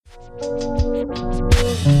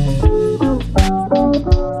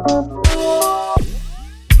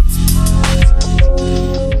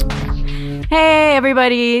Hey,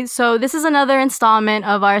 everybody. So, this is another installment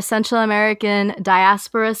of our Central American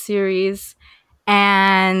Diaspora series.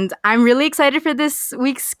 And I'm really excited for this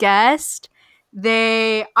week's guest.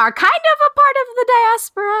 They are kind of a part of the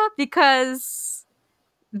diaspora because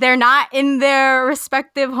they're not in their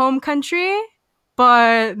respective home country,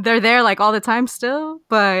 but they're there like all the time still.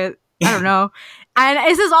 But I don't know. And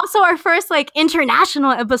this is also our first like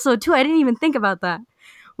international episode, too. I didn't even think about that.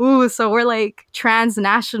 Ooh, so we're like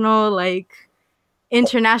transnational, like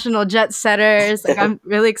international jet setters. Like I'm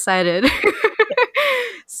really excited.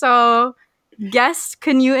 So, guest,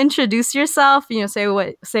 can you introduce yourself?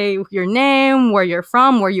 Say your name, where you're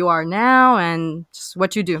from, where you are now, and just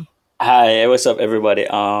what you do. Hi, what's up, everybody?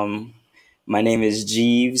 My name is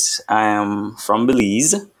Jeeves. I am from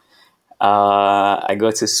Belize. I go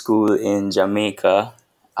to school in Jamaica.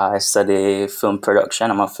 I study film production.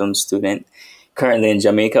 I'm a film student currently in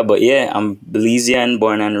Jamaica. But yeah, I'm Belizean,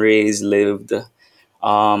 born and raised, lived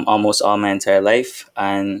almost all my entire life.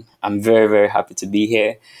 And I'm very, very happy to be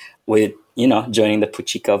here with, joining the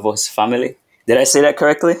Puchika Vos family. Did I say that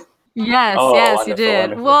correctly? Yes, Oh, yes, you wonderful, did.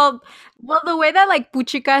 wonderful. Well, the way that like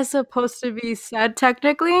puchica is supposed to be said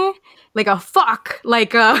technically, like a fuck,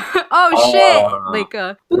 like a oh shit, Oh, like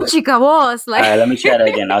a puchica was all right, like let me try that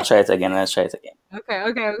again. I'll try it again. Let's try it again. All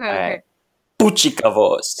okay. right. Puchika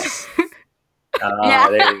Vos. Yeah.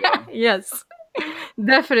 There you go. Yes.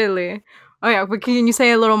 Definitely. Oh yeah, but can you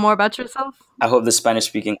say a little more about yourself? I hope the Spanish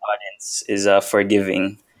speaking audience is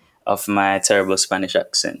forgiving of my terrible Spanish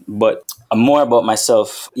accent. But more about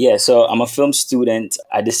myself. Yeah, so I'm a film student.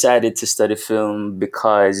 I decided to study film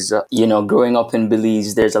because, growing up in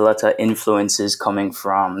Belize, there's a lot of influences coming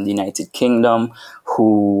from the United Kingdom,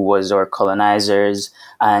 who was our colonizers,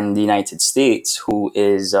 and the United States, who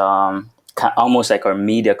is almost like our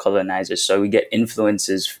media colonizers. So we get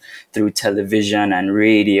influences through television and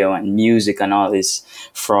radio and music and all this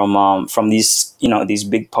from these these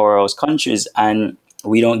big powerhouse countries, and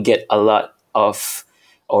we don't get a lot of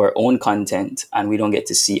our own content, and we don't get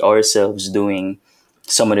to see ourselves doing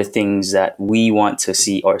some of the things that we want to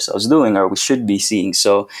see ourselves doing or we should be seeing.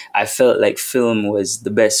 So I felt like film was the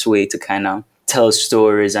best way to kind of tell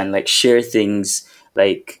stories and like share things.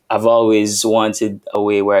 Like I've always wanted a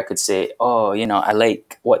way where I could say, oh, I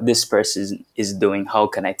like what this person is doing. How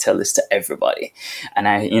can I tell this to everybody? And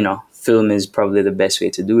film is probably the best way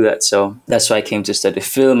to do that. So that's why I came to study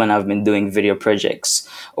film, and I've been doing video projects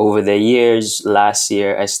over the years. Last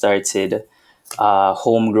year, I started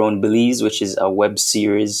Homegrown Belize, which is a web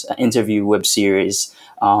series, an interview web series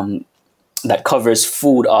that covers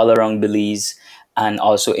food all around Belize, and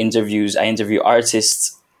also I interview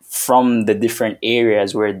artists from the different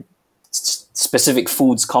areas where specific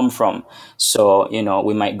foods come from. So,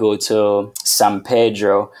 we might go to San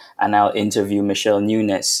Pedro and I'll interview Michelle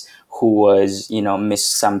Nunes, who was, Miss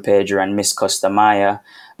San Pedro and Miss Costa Maya.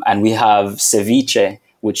 And we have ceviche,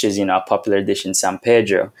 which is, a popular dish in San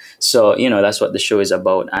Pedro. So, that's what the show is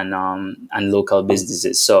about, and local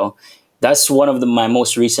businesses. So that's one of my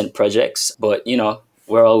most recent projects. But,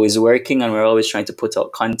 we're always working and we're always trying to put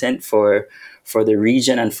out content for the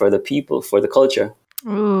region and for the people, for the culture.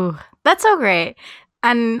 Ooh, that's so great.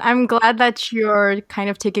 And I'm glad that you're kind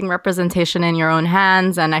of taking representation in your own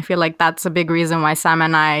hands. And I feel like that's a big reason why Sam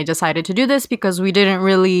and I decided to do this, because we didn't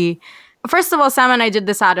really. First of all, Sam and I did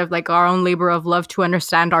this out of like our own labor of love to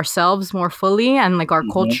understand ourselves more fully and like our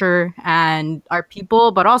Hmm. culture and our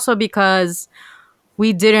people, but also because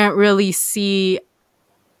we didn't really see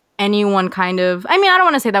anyone kind of. I mean, I don't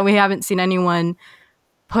want to say that we haven't seen anyone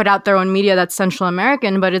put out their own media that's Central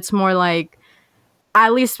American, but it's more like,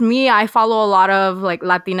 at least me, I follow a lot of like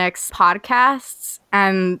Latinx podcasts,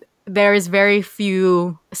 and there is very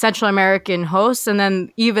few Central American hosts, and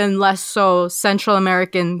then even less so Central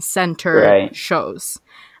American centered Right. shows.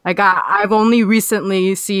 Like I've only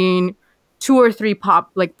recently seen 2 or 3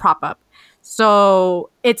 prop up. So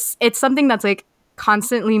it's something that's like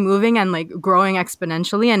constantly moving and like growing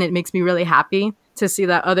exponentially, and it makes me really happy to see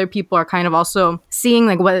that other people are kind of also seeing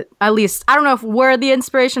like what, at least I don't know if we're the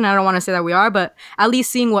inspiration, I don't want to say that we are, but at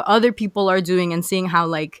least seeing what other people are doing and seeing how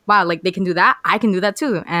like, wow, like they can do that, I can do that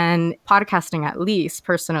too. And podcasting, at least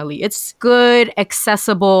personally, it's good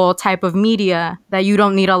accessible type of media that you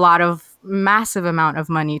don't need a lot of massive amount of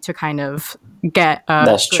money to kind of get a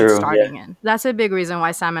That's good true. Yeah. starting in. That's a big reason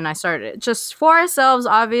why Sam and I started it, just for ourselves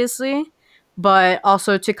obviously, but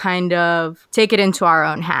also to kind of take it into our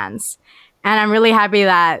own hands. And I'm really happy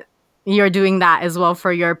that you're doing that as well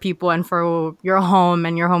for your people and for your home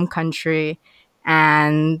and your home country.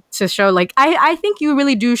 and to show like I think you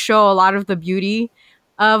really do show a lot of the beauty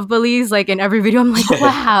of Belize. Like in every video, I'm like,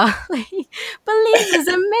 wow, like Belize is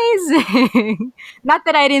amazing. Not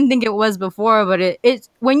that I didn't think it was before, but it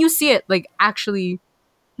when you see it like actually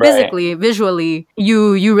Right. physically, visually,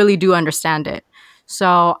 you really do understand it.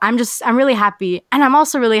 So I'm really happy, and I'm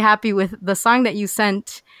also really happy with the song that you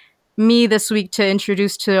sent me this week to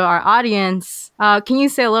introduce to our audience. Can you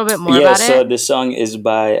say a little bit more Yeah, about so it? the song is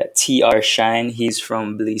by TR Shine. He's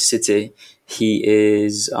from Belize City. He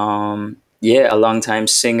is yeah, a longtime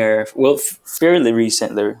singer. Well, fairly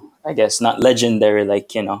recently, I guess, not legendary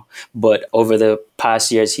like, but over the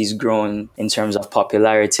past years he's grown in terms of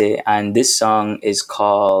popularity, and this song is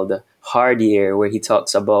called Hard Year, where he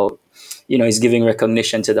talks about, he's giving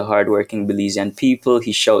recognition to the hardworking Belizean people.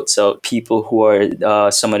 He shouts out people who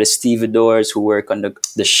are some of the stevedores who work on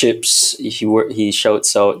the ships. He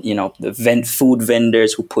shouts out, the food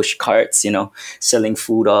vendors who push carts, selling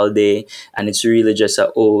food all day. And it's really just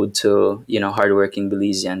an ode to, hardworking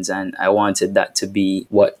Belizeans. And I wanted that to be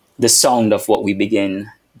what the sound of what we begin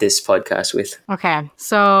this podcast with. Okay,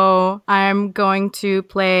 so I'm going to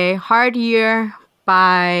play Hard Year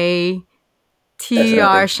by TR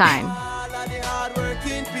Definitely. Shine. All of the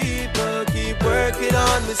hardworking people keep working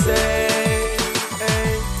on the same.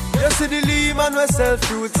 Hey. You see the Lehman we sell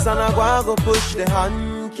fruits and I go push the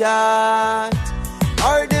hand cat.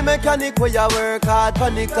 Or the mechanic where you work hard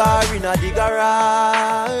pan the car in a the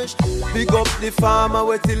garage. Big up the farmer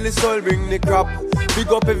where till the soul bring the crop. Big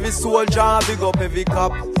up every soldier, big up every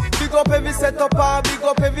cop. Big up every setup, big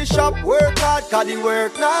up every shop. Work hard, cause the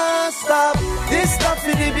work not stop. This stuff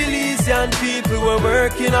for the Belizean people, we're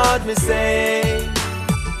working hard, me say.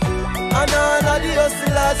 And all of the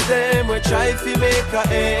hustlers, them, we try to make a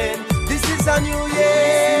end. This is a new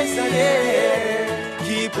year.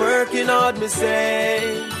 Keep working hard, me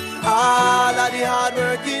say. All of the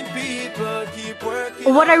hardworking people keep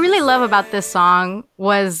working. What I really love about this song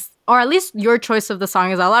was, or at least your choice of the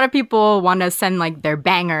song, is a lot of people want to send like their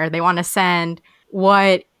banger. They want to send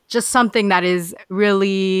just something that is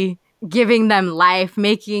really giving them life,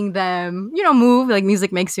 making them, move, like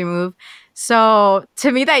music makes you move. So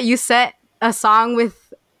to me, that you set a song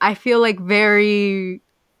with, I feel like very,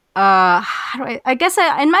 how do I guess,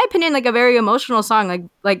 in my opinion, like a very emotional song,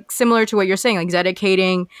 like similar to what you're saying, like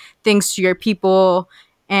dedicating things to your people,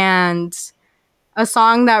 and a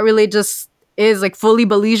song that really just is like fully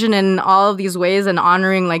Belizean in all of these ways, and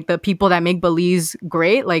honoring like the people that make Belize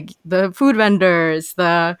great, like the food vendors,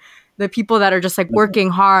 the people that are just like working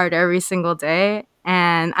hard every single day.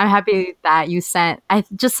 And I'm happy that you sent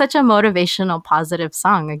just such a motivational, positive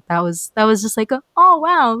song. Like that was just like oh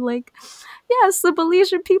wow, like yes, the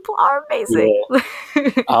Belizean people are amazing.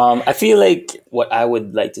 Yeah. I feel like what I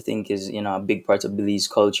would like to think is, a big part of Belize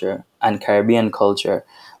culture and Caribbean culture,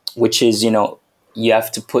 which is, you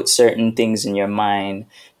have to put certain things in your mind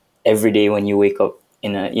every day when you wake up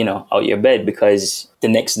out your bed, because the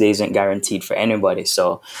next day isn't guaranteed for anybody.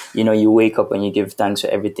 So, you wake up and you give thanks for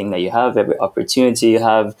everything that you have, every opportunity you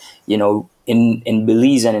have. In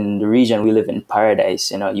Belize and in the region, we live in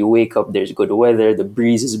paradise. You wake up, there's good weather, the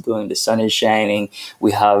breeze is blowing, the sun is shining.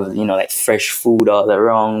 We have, like fresh food all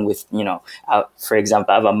around with, for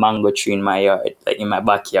example, I have a mango tree in my yard, like in my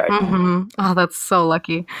backyard. Mm-hmm. Oh, that's so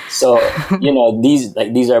lucky. So,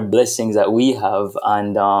 these are blessings that we have.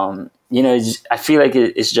 And, I feel like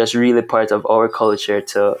it's just really part of our culture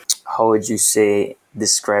to, how would you say,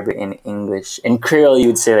 describe it in English? In Creole, you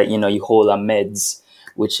would say that, you hold a meds,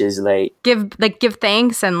 which is like give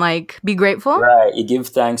thanks and like be grateful. right. You give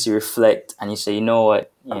thanks, you reflect, and you say, you know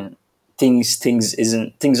what,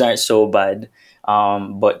 things aren't so bad.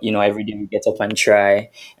 But every day we get up and try,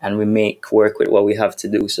 and we make work with what we have to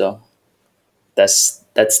do. So that's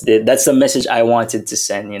the message I wanted to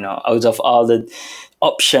send. Out of all the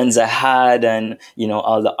options I had, and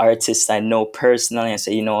all the artists I know personally, I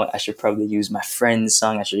say, what, I should probably use my friend's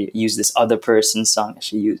song. I should use this other person's song. I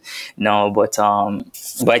should use no, but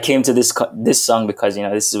I came to this song because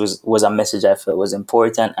this was a message I felt was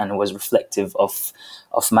important and was reflective of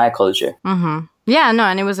my culture. Mm-hmm. Yeah, no,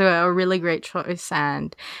 and it was a really great choice,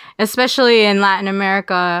 and especially in Latin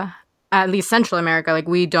America, at least Central America, like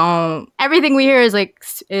everything we hear is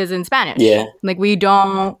in Spanish. Yeah. Like we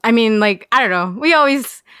don't, I mean, like, I don't know. We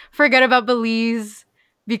always forget about Belize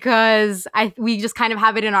because we just kind of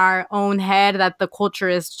have it in our own head that the culture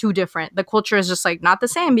is too different. The culture is just like not the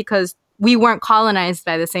same because we weren't colonized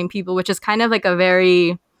by the same people, which is kind of like a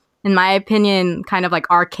very, in my opinion, kind of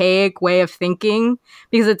like archaic way of thinking,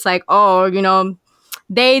 because it's like, oh,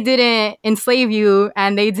 they didn't enslave you,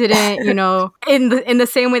 and they didn't, in the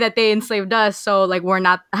same way that they enslaved us. So like we're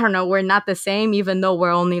not, I don't know, we're not the same, even though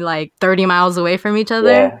we're only like 30 miles away from each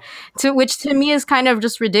other. Yeah. Which to me is kind of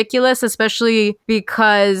just ridiculous, especially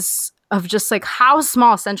because of just like how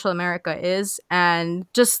small Central America is, and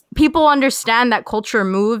just people understand that culture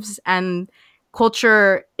moves, and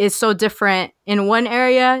culture is so different in one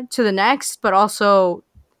area to the next, but also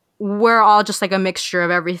we're all just like a mixture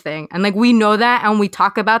of everything. And like we know that, and we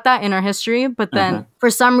talk about that in our history, but then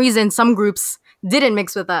for some reason some groups didn't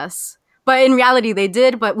mix with us. But in reality they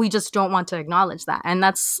did, but we just don't want to acknowledge that. And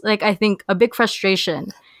that's like, I think, a big frustration,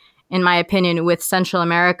 in my opinion, with Central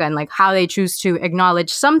America, and like how they choose to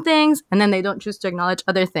acknowledge some things and then they don't choose to acknowledge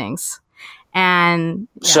other things. And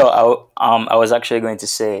So I was actually going to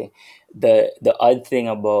say the odd thing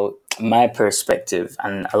about my perspective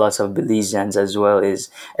and a lot of Belizeans as well is,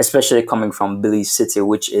 especially coming from Belize City,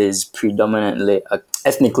 which is predominantly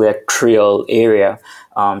ethnically a Creole area.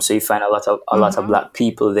 So you find a lot of black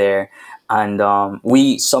people there, and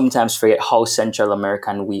we sometimes forget how Central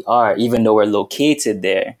American we are, even though we're located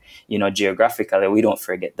there. Geographically, we don't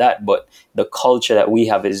forget that, but the culture that we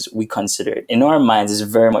have is, we consider it in our minds, is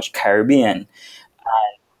very much Caribbean.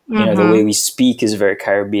 The way we speak is very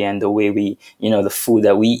Caribbean. The way we, the food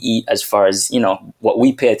that we eat, as far as, what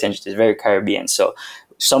we pay attention to, is very Caribbean. So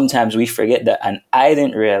sometimes we forget that. And I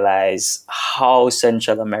didn't realize how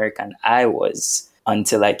Central American I was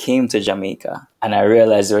until I came to Jamaica. And I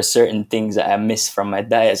realized there were certain things that I missed from my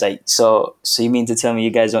diet. It's like, so you mean to tell me you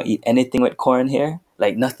guys don't eat anything with corn here?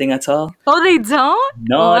 Like nothing at all? Oh, they don't?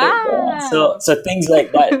 No, they Wow. don't. So things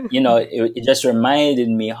like that, it just reminded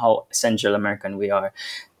me how Central American we are.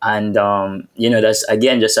 And, that's,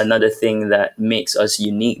 again, just another thing that makes us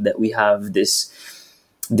unique, that we have this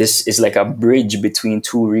is like a bridge between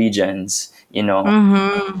two regions,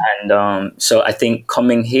 And so I think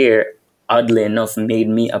coming here, oddly enough, made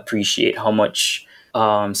me appreciate how much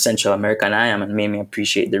Central American I am, and made me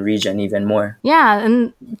appreciate the region even more. Yeah,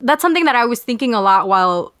 and that's something that I was thinking a lot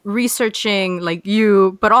while researching like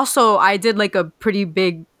you, but also I did like a pretty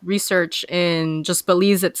big research in just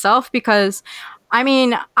Belize itself, because I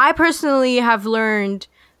mean, I personally have learned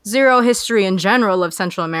zero history in general of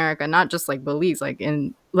Central America, not just like Belize.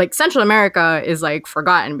 Like Central America is like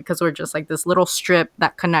forgotten because we're just like this little strip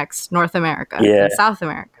that connects North America and South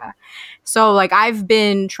America. So like I've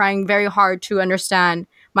been trying very hard to understand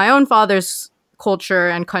my own father's culture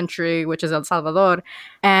and country, which is El Salvador,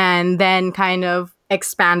 and then kind of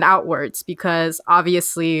expand outwards, because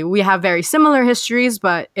obviously we have very similar histories,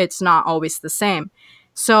 but it's not always the same.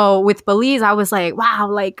 So with Belize, I was like, wow,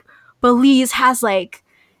 like Belize has like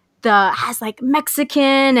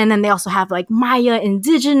Mexican, and then they also have like Maya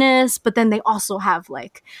indigenous, but then they also have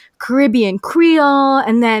like Caribbean Creole,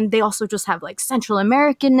 and then they also just have like Central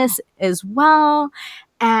Americanness as well.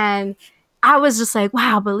 And I was just like,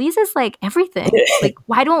 wow, Belize is like everything. Like,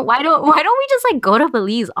 why don't we just like go to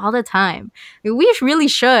Belize all the time? We really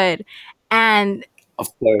should. And of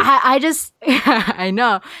course, I just I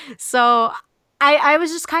know. So I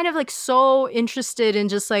was just kind of like so interested in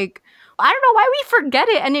just like, I don't know why we forget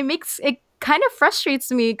it, and it kind of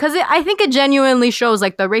frustrates me, because I think it genuinely shows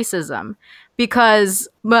like the racism, because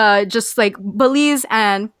just like Belize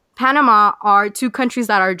and Panama are two countries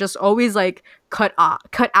that are just always like cut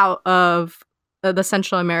out of the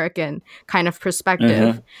Central American kind of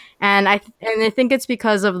perspective. And I think it's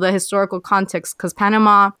because of the historical context, because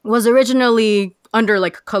Panama was originally under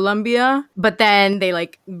like Colombia, but then they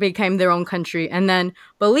like became their own country. And then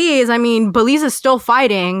Belize is still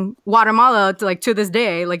fighting Guatemala to this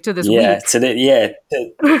day, like to this week. To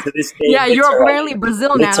this day. Yeah, you're apparently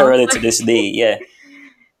Brazil now. Literally to this day, yeah.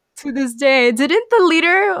 To this day. Didn't the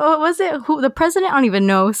leader, the president, I don't even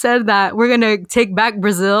know, said that we're gonna take back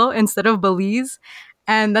Brazil instead of Belize?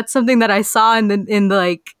 And that's something that I saw in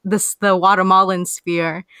the Guatemalan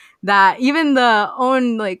sphere, that even the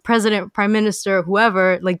own like president, prime minister,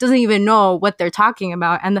 whoever, like doesn't even know what they're talking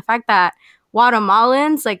about. And the fact that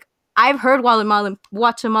Guatemalans, like I've heard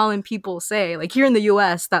Guatemalan people say, like here in the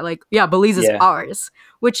US, that like, yeah, Belize is ours,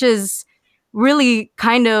 which is really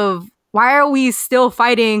kind of, why are we still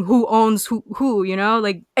fighting who owns who,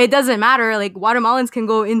 like it doesn't matter. Like Guatemalans can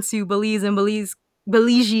go into Belize, and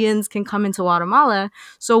Belizeans can come into Guatemala.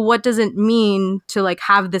 So what does it mean to like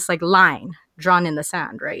have this like line drawn in the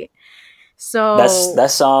sand, right? So that's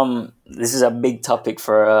this is a big topic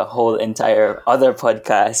for a whole entire other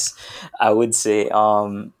podcast, I would say.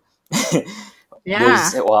 Yeah.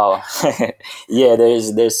 Wow. Yeah,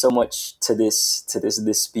 there's so much to this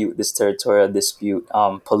dispute, this territorial dispute,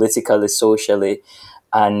 politically, socially,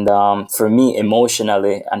 And for me,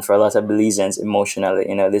 emotionally, and for a lot of Belizeans, emotionally,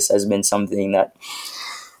 this has been something that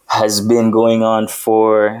has been going on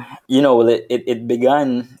for, well, it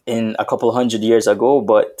began in a couple hundred years ago,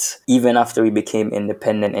 but even after we became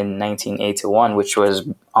independent in 1981, which was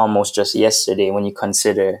almost just yesterday when you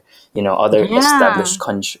consider, other established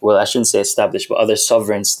countries, well, I shouldn't say established, but other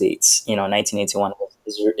sovereign states, 1981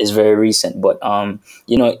 is very recent. But,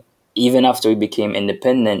 even after we became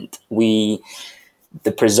independent, the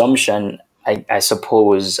presumption, I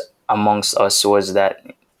suppose, amongst us was that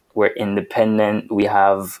we're independent, we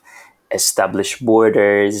have established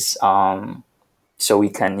borders, so we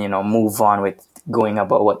can, move on with going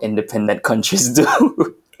about what independent countries do.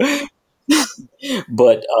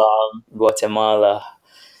 But Guatemala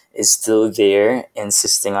is still there,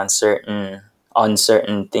 insisting on certain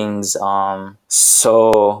things. But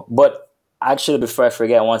actually, before I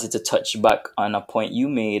forget, I wanted to touch back on a point you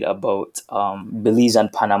made about Belize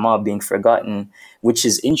and Panama being forgotten, which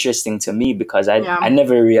is interesting to me because I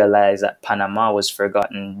never realized that Panama was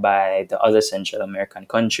forgotten by the other Central American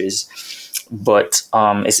countries. But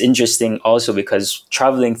it's interesting also because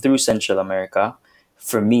traveling through Central America,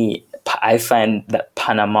 for me, I find that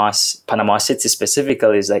Panama City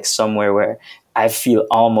specifically is like somewhere where I feel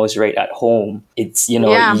almost right at home. It's,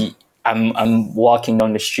 I'm walking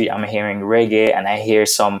down the street, I'm hearing reggae, and I hear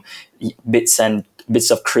some bits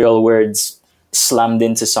of Creole words slammed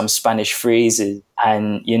into some Spanish phrases.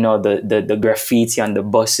 And the graffiti on the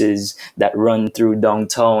buses that run through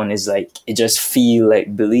downtown is like, it just feel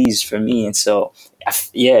like Belize for me. And so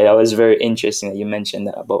that was very interesting that you mentioned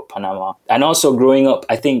that about Panama. And also growing up,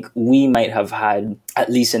 I think we might have had, at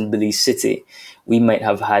least in Belize City, we might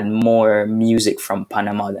have had more music from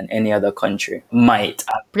Panama than any other country. Because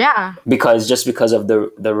of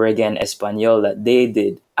the reggae and Espanol that they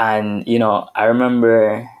did. And, I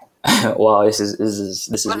remember, wow, this is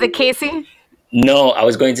Was it Casey? No, I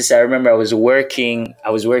was going to say, I remember I was working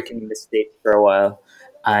in the States for a while,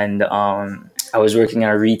 and I was working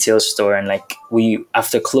at a retail store, and like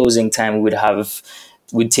after closing time,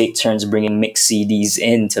 we'd take turns bringing mix CDs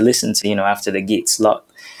in to listen to, after the gates locked.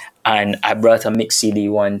 And I brought a mix CD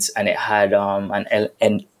once, and it had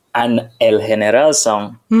an El General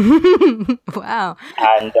song. Wow.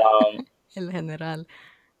 And El General.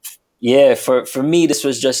 Yeah, for me, this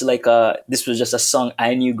was just a song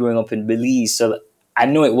I knew growing up in Belize. So I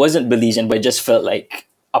know it wasn't Belizean, but it just felt like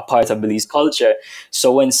a part of Belize culture.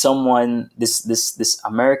 So when someone, this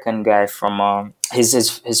American guy from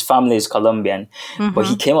his family is Colombian, but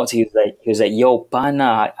he came up to me, he was like, "Yo,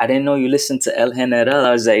 pana, I didn't know you listened to El General."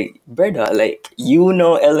 I was like, "Brother, like, you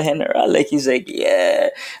know El General?" Like, he's like, "Yeah."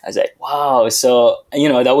 I was like, "Wow." So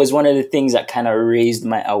that was one of the things that kind of raised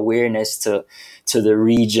my awareness to the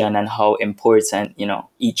region and how important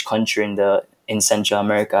each country in Central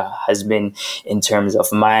America has been in terms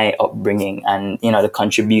of my upbringing and the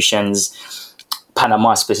contributions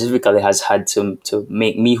Panama specifically has had to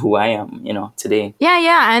make me who I am today.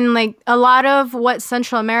 Yeah, and like a lot of what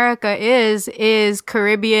Central America is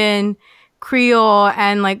Caribbean, Creole,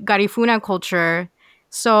 and like Garifuna culture.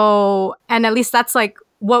 So, and at least that's like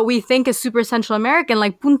what we think is super Central American,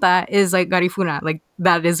 like Punta is like Garifuna, like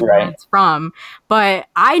that is where it's from. But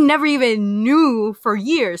I never even knew for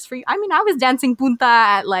years. I was dancing Punta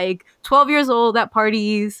at like 12 years old at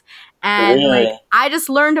parties. And like I just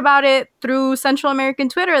learned about it through Central American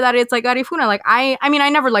Twitter that it's like Garifuna. Like I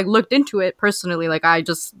never like looked into it personally. Like I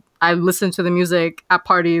listened to the music at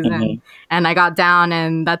parties and I got down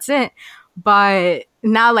and that's it. But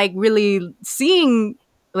now like really seeing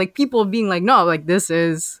like people being like, no, like this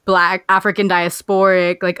is Black African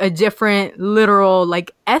diasporic, like a different literal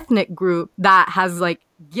like ethnic group that has like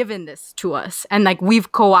given this to us, and like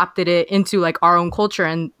we've co-opted it into like our own culture,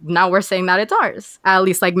 and now we're saying that it's ours. At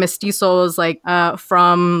least like mestizos like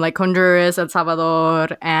from like Honduras, El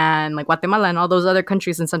Salvador, and like Guatemala and all those other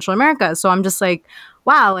countries in Central America. So I'm just like,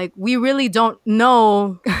 wow, like we really don't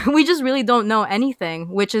know. We just really don't know anything,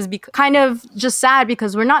 which is kind of just sad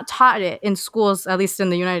because we're not taught it in schools, at least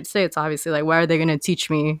in the United States, obviously. Like, why are they going to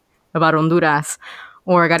teach me about Honduras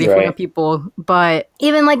or Garifuna people? But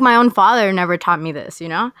even like my own father never taught me this,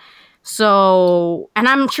 So, and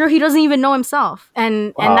I'm sure he doesn't even know himself.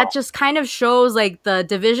 And that just kind of shows like the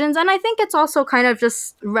divisions. And I think it's also kind of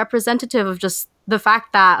just representative of just the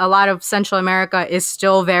fact that a lot of Central America is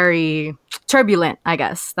still very turbulent, I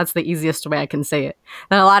guess. That's the easiest way I can say it.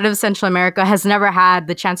 That a lot of Central America has never had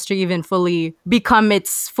the chance to even fully become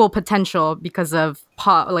its full potential because of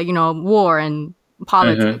war and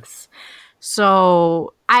politics.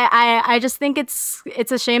 So I just think it's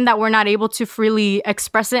a shame that we're not able to freely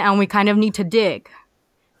express it, and we kind of need to dig.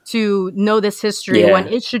 to know this history when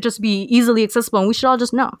it should just be easily accessible and we should all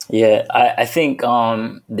just know. Yeah, I think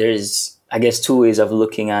there's, I guess, two ways of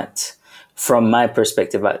looking at, from my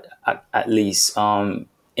perspective at least.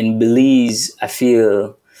 In Belize, I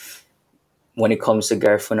feel when it comes to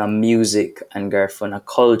Garifuna music and Garifuna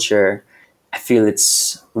culture, I feel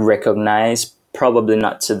it's recognized, probably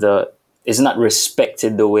not to the, it's not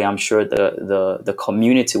respected the way I'm sure the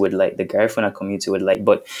community would like, the Garifuna community would like,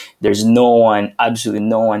 but there's no one, absolutely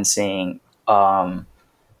no one saying,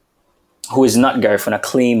 who is not Garifuna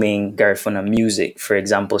claiming Garifuna music, for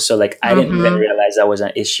example. So like, I didn't even realize that was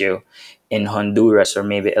an issue in Honduras or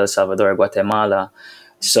maybe El Salvador, Guatemala.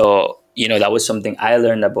 So, you know, that was something I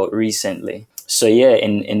learned about recently. So yeah,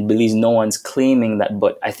 in Belize, no one's claiming that,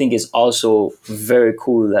 but I think it's also very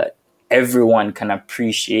cool that everyone can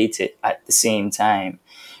appreciate it at the same time.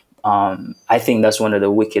 I think that's one of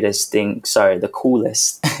the wickedest things. Sorry, the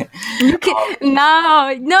coolest. You can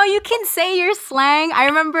no, you can say your slang. I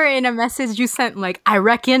remember in a message you sent like, I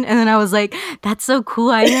reckon, and then I was like, that's so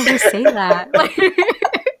cool. I never say that. Like,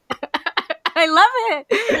 I love it.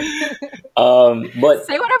 But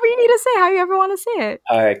say whatever you need to say, how you ever want to say it.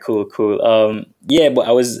 All right, cool. Yeah, but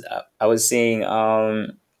I was saying,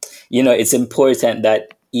 you know, it's important that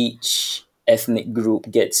each ethnic group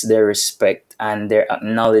gets their respect and their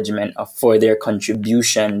acknowledgement for their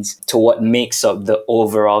contributions to what makes up the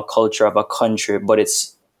overall culture of a country. But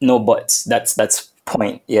it's no buts. That's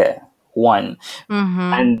point. Yeah, one.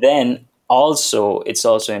 And then also, it's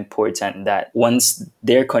also important that once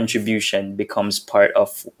their contribution becomes part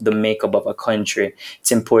of the makeup of a country,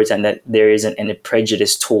 it's important that there isn't any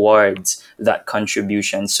prejudice towards that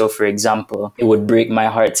contribution. So, for example, it would break my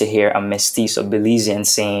heart to hear a mestizo Belizean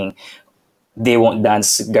saying they won't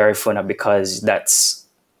dance Garifuna because that's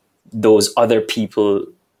those other people,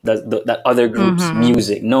 that other group's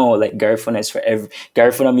music. No, like Garifuna is for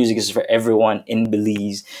Garifuna music is for everyone in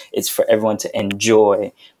Belize. It's for everyone to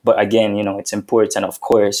enjoy. But again, you know, it's important, of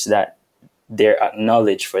course, that they're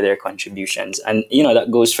acknowledged for their contributions. And, you know,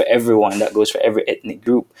 that goes for everyone. That goes for every ethnic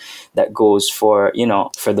group. That goes for, you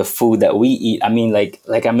know, for the food that we eat. I mean, like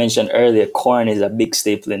I mentioned earlier, corn is a big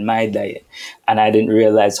staple in my diet. And I didn't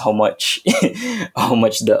realize how much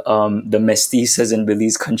the mestizos in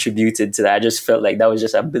Belize contributed to that. I just felt like that was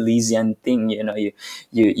just a Belizean thing. You know, you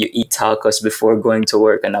eat tacos before going to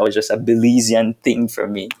work, and that was just a Belizean thing for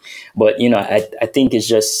me. But, you know, I think it's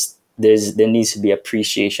just, there needs to be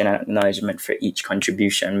appreciation and acknowledgement for each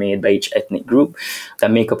contribution made by each ethnic group that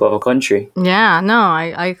make up of a country. Yeah, no,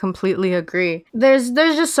 I completely agree. There's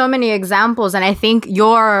just so many examples, and I think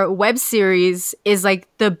your web series is like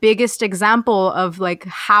the biggest example of like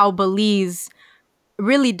how Belize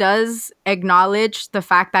really does acknowledge the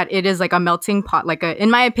fact that it is like a melting pot, like in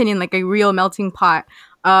my opinion, like a real melting pot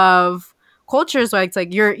of cultures, where it's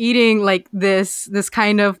like you're eating like this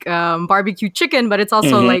kind of barbecue chicken, but it's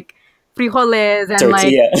also like frijoles and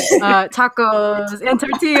tortilla. Like tacos and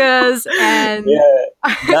tortillas and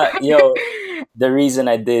the reason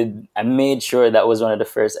I made sure that was one of the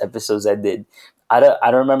first episodes I did. I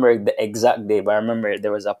don't remember the exact day, but I remember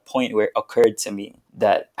there was a point where it occurred to me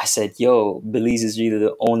that I said, yo, Belize is really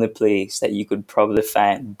the only place that you could probably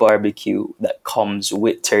find barbecue that comes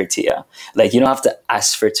with tortilla. Like, you don't have to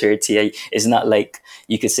ask for tortilla. It's not like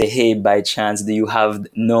you could say, hey, by chance, do you have...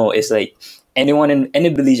 No, it's like any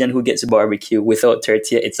Belizean who gets barbecue without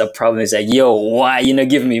tortilla, it's a problem. It's like, yo, why you not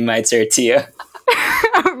give me my tortilla?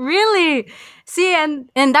 Really? See, and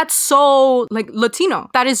that's so like Latino.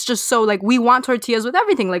 That is just so like, we want tortillas with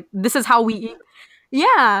everything. Like, this is how we eat.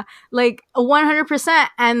 Yeah, like 100%.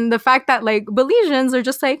 And the fact that like Belizeans are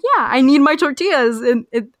just like, yeah, I need my tortillas. And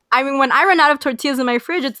I mean, when I run out of tortillas in my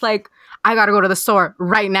fridge, it's like, I gotta go to the store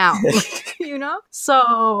right now. You know?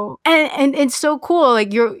 So and it's so cool.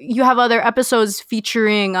 Like you have other episodes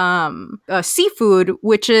featuring seafood,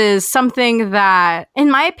 which is something that,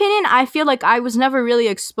 in my opinion, I feel like I was never really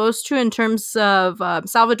exposed to in terms of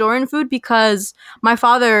Salvadoran food, because my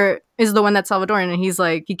father is the one that's Salvadoran, and he's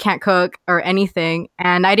like, he can't cook or anything.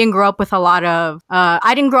 And I didn't grow up with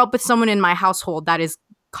someone in my household that is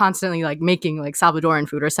constantly like making like Salvadoran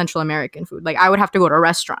food or Central American food. Like, I would have to go to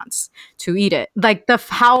restaurants to eat it. Like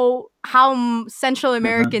how Central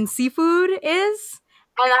American seafood is.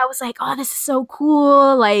 And I was like, oh, this is so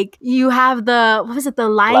cool. Like, you have the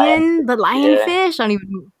lion fish. I don't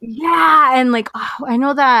even, yeah. And like, oh, I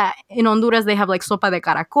know that in Honduras they have like sopa de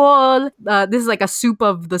caracol. This is like a soup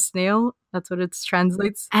of the snail. That's what it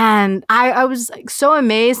translates. And I was like so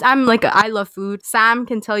amazed. I love food. Sam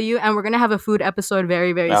can tell you, and we're gonna have a food episode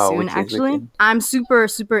very, very soon, wicked, actually. wicked. I'm super,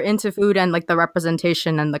 super into food and like the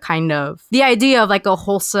representation and the idea of like a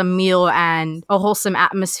wholesome meal and a wholesome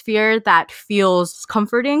atmosphere that feels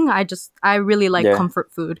comforting. I really like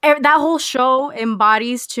comfort food. That whole show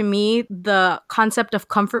embodies to me the concept of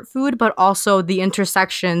comfort food, but also the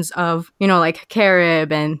intersections of, like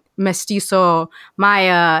Carib and Mestizo,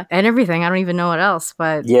 Maya, and everything. I don't even know what else,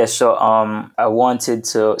 but yeah. So I wanted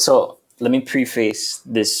to. So let me preface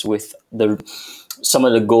this with some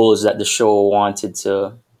of the goals that the show wanted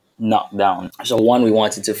to knock down. So one, we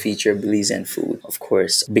wanted to feature Belizean food, of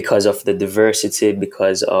course, because of the diversity,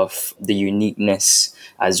 because of the uniqueness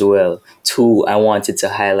as well. Two, I wanted to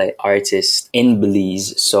highlight artists in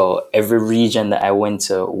Belize. So every region that I went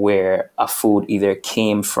to where a food either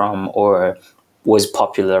came from or was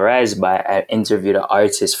popularized by, I interviewed an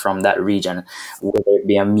artist from that region, whether it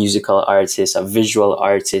be a musical artist, a visual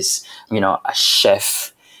artist, a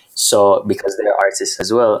chef. So because they're artists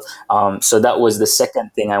as well. So that was the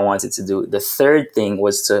second thing I wanted to do. The third thing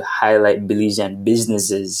was to highlight Belizean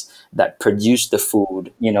businesses that produce the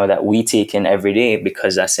food, that we take in every day,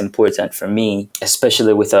 because that's important for me,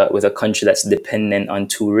 especially with a country that's dependent on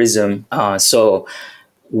tourism. So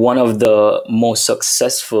one of the most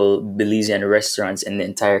successful Belizean restaurants in the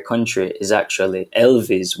entire country is actually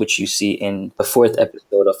Elvis, which you see in the 4th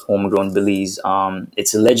episode of Homegrown Belize.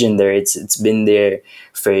 It's legendary. It's been there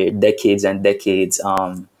for decades and decades.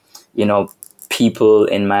 People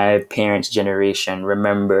in my parents' generation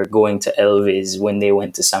remember going to Elvis when they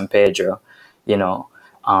went to San Pedro,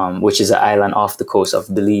 which is an island off the coast of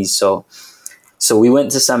Belize. So we went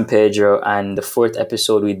to San Pedro, and the 4th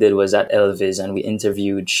episode we did was at Elvis, and we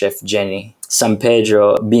interviewed Chef Jenny. San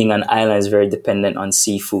Pedro, being an island, is very dependent on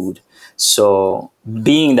seafood. So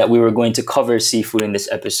being that we were going to cover seafood in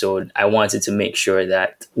this episode, I wanted to make sure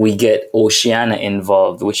that we get Oceana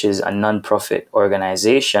involved, which is a non-profit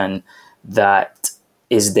organization that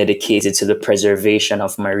is dedicated to the preservation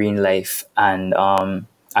of marine life and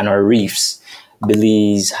our reefs.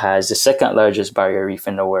 Belize has the 2nd largest barrier reef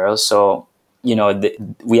in the world. So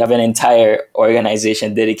we have an entire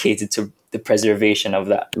organization dedicated to the preservation of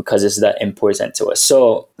that, because it's that important to us.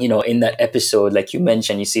 So, in that episode, like you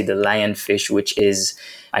mentioned, you see the lionfish, which is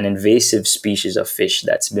an invasive species of fish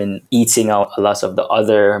that's been eating out a lot of the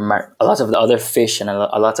other fish and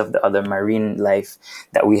a lot of the other marine life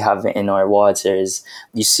that we have in our waters.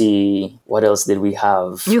 You see, what else did we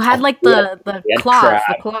have? You had like the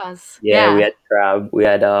claws. Yeah, we had crab. We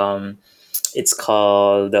had it's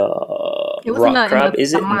called rock crab.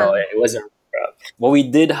 Is it? No, it wasn't rock crab. What we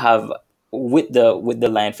did have with the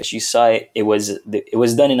lionfish, you saw it. It was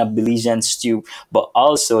done in a Belizean stew, but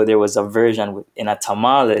also there was a version in a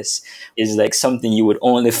tamales. Is like something you would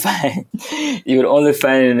only find. You would only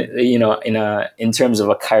find, in terms of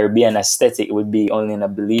a Caribbean aesthetic, it would be only in a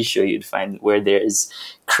Belize show you'd find, where there's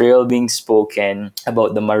Creole being spoken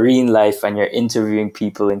about the marine life, and you're interviewing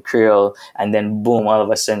people in Creole, and then boom, all of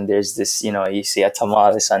a sudden there's this, you see a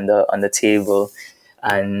tamales on the table.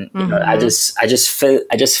 And I just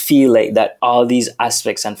feel like that all these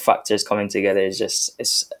aspects and factors coming together is just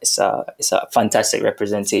it's a fantastic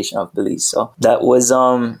representation of Belize. So that was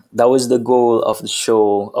the goal of the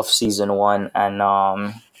show of season 1, and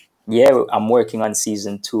I'm working on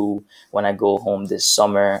season 2 when I go home this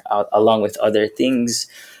summer, along with other things.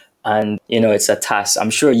 And it's a task. I'm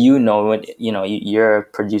sure when you're a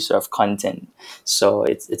producer of content, so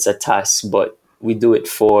it's a task, but we do it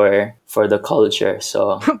for the culture.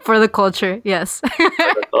 So for the culture, yes. For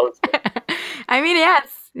the culture. I mean,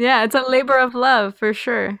 yes. Yeah, it's a labor of love for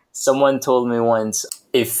sure. Someone told me once,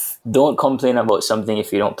 don't complain about something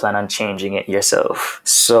if you don't plan on changing it yourself.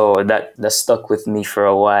 So that stuck with me for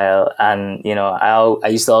a while. And, I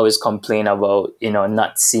used to always complain about,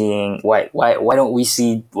 not seeing why don't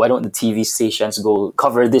the TV stations go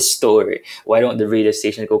cover this story? Why don't the radio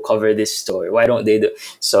stations go cover this story? Why don't they do?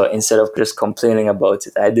 So instead of just complaining about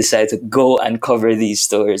it, I decided to go and cover these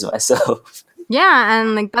stories myself. Yeah,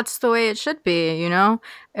 and like that's the way it should be,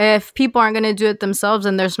 If people aren't going to do it themselves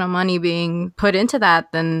and there's no money being put into that,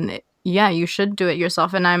 then yeah, you should do it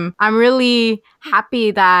yourself. And I'm really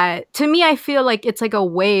happy that, to me, I feel like it's like a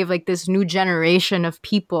wave, like this new generation of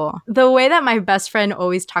people. The way that my best friend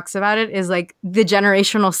always talks about it is like the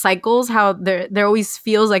generational cycles, how there always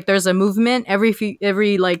feels like there's a movement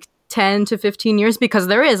every like 10 to 15 years, because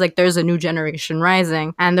there's a new generation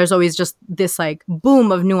rising, and there's always just this like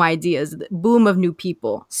boom of new ideas, boom of new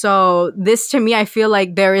people. So this, to me, I feel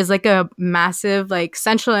like there is like a massive like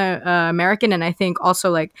Central American, and I think also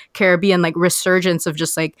like Caribbean, like resurgence of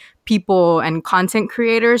just like people and content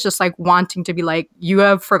creators just like wanting to be like, you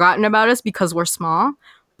have forgotten about us because we're small,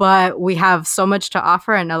 but we have so much to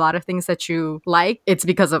offer, and a lot of things that you like, it's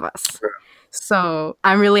because of us. So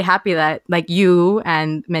I'm really happy that like you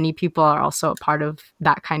and many people are also a part of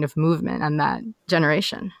that kind of movement and that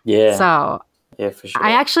generation. Yeah. So yeah, for sure.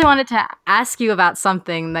 I actually wanted to ask you about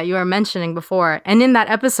something that you were mentioning before. And in that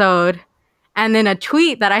episode, and in a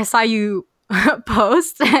tweet that I saw you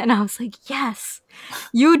post, and I was like, yes,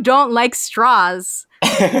 you don't like straws.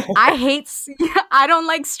 I don't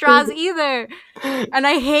like straws either. And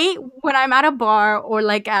I hate when I'm at a bar or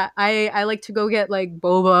like I like to go get like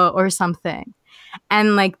boba or something.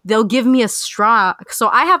 And like they'll give me a straw. So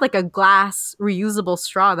I have like a glass reusable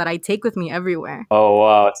straw that I take with me everywhere. Oh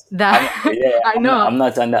wow. I know. I'm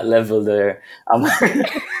not on that level there. I'm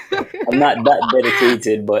not that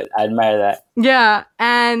dedicated, but I admire that. Yeah.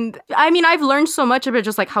 And I mean, I've learned so much about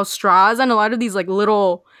just like how straws and a lot of these like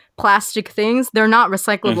little plastic things, they're not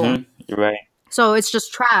recyclable. You're right. So it's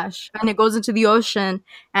just trash, and it goes into the ocean,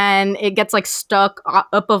 and it gets like stuck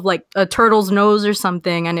up of like a turtle's nose or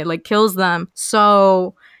something, and it like kills them.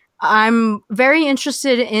 So I'm very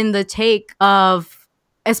interested in the take of,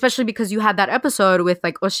 especially because you had that episode with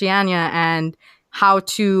like Oceania and how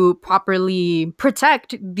to properly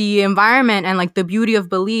protect the environment and like the beauty of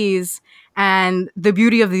Belize and the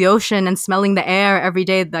beauty of the ocean and smelling the air every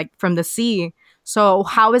day like from the sea. So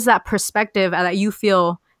how is that perspective that you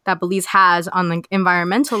feel that Belize has on like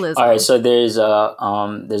environmentalism? All right, so there's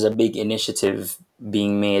a big initiative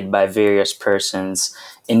being made by various persons,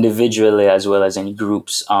 individually as well as in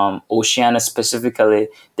groups. Oceania specifically,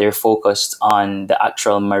 they're focused on the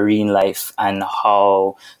actual marine life and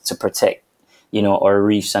how to protect, our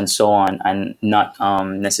reefs and so on, and not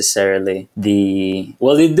necessarily they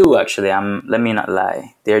do actually. Let me not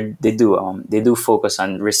lie. They do focus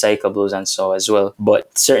on recyclables and so as well.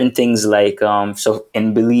 But certain things like so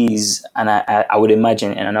in Belize, and I would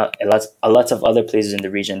imagine in a lot of other places in the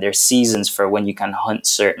region, there's seasons for when you can hunt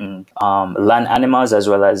certain land animals as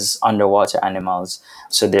well as underwater animals.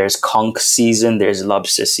 So there's conch season, there's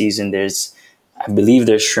lobster season, I believe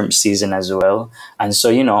there's shrimp season as well. And so,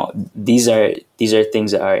 these are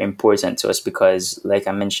things that are important to us because, like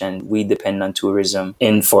I mentioned, we depend on tourism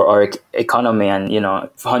for our economy. And,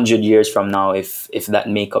 100 years from now, if that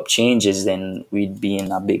makeup changes, then we'd be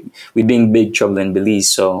in big trouble in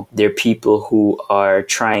Belize. So there are people who are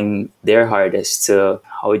trying their hardest to,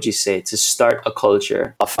 how would you say, to start a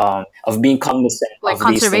culture of being cognizant like of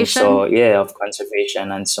these things. conservation? So of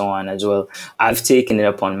conservation and so on as well. I've taken it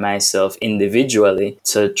upon myself individually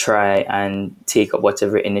to try and take up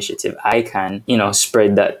whatever initiative I can,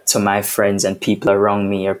 spread that to my friends and people around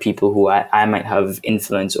me or people who I might have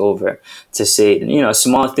influence over, to say,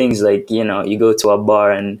 small things like, you go to a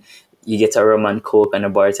bar and you get a rum and coke and the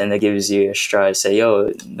bartender gives you a straw, say,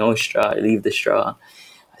 yo, no straw, leave the straw.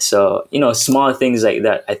 So, small things like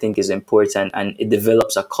that I think is important, and it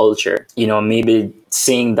develops a culture. Maybe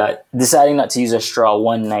saying that deciding not to use a straw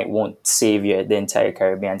one night won't save you the entire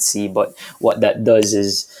Caribbean Sea, but what that does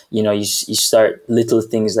is, you start little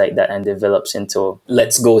things like that and develops into,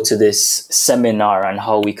 let's go to this seminar on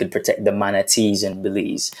how we could protect the manatees in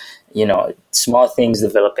Belize. Small things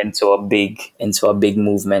develop into a big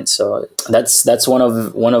movement. So that's one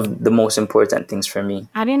of the most important things for me.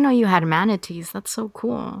 I didn't know you had manatees. That's so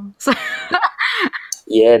cool.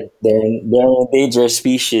 Yeah, they're an endangered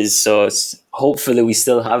species, so hopefully we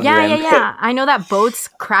still have them. Yeah. I know that boats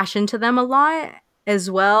crash into them a lot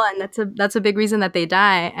as well, and that's a big reason that they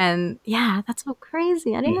die. And yeah, that's so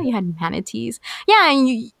crazy. I didn't know you had manatees. Yeah,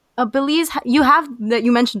 and Belize, you have that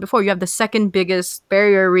you mentioned before. You have the second biggest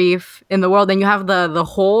barrier reef in the world, and you have the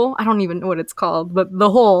hole. I don't even know what it's called, but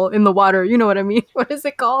the hole in the water. You know what I mean? What is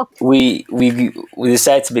it called? We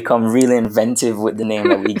decided to become really inventive with the name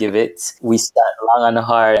that we give it. We sat long and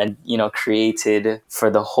hard and created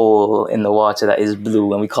for the hole in the water that is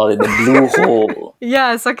blue, and we call it the blue hole.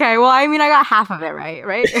 Yes. Okay. Well, I mean, I got half of it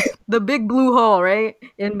right. The big blue hole, right,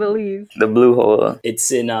 in Belize. The blue hole.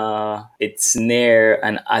 It's near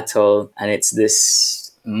an atoll, and it's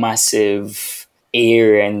this massive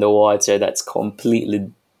area in the water that's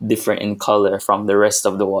completely different in color from the rest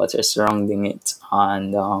of the water surrounding it.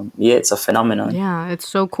 And yeah, it's a phenomenon. Yeah, it's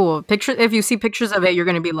so cool. Picture if you see pictures of it, you're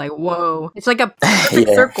gonna be like, "Whoa!" It's like a perfect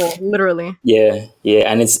Yeah. circle, literally. Yeah,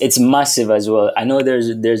 yeah, and it's massive as well. I know there's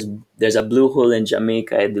a blue hole in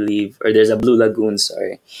Jamaica, I believe, or there's a blue lagoon.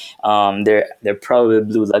 Sorry, there are probably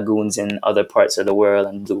blue lagoons in other parts of the world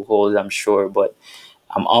and blue holes, I'm sure, but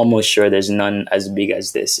I'm almost sure there's none as big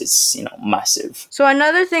as this. It's massive. So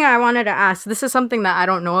another thing I wanted to ask, this is something that I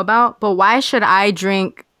don't know about, but why should I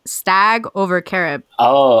drink Stag over Carib?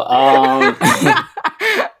 Oh, I'm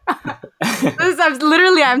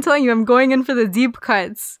telling you, I'm going in for the deep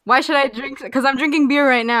cuts. Why should I drink? Because I'm drinking beer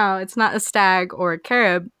right now. It's not a Stag or a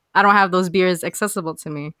Carib. I don't have those beers accessible to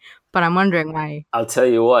me, but I'm wondering why. I'll tell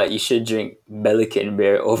you what, you should drink Belican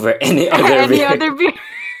beer over any other Any beer. other beer?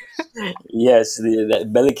 Yes, the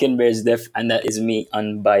Belican beer is and that is me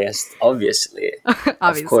unbiased, obviously.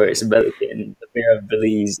 Of course, Belican, the beer of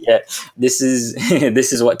Belize. Yeah, this is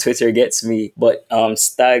this is what Twitter gets me. But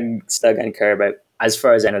Stag and Carib, as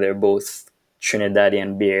far as I know, they're both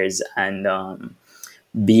Trinidadian beers, and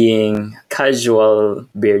being casual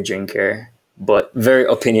beer drinker, but very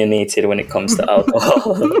opinionated when it comes to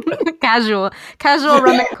alcohol. casual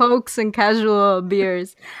rum and cokes and casual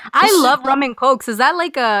beers. I love rum and cokes. Is that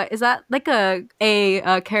like a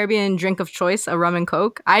Caribbean drink of choice, a rum and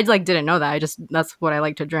coke? I didn't know that. That's what I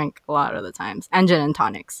like to drink a lot of the times. And gin and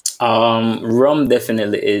tonics. Rum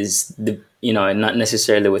definitely is not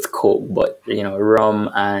necessarily with Coke, but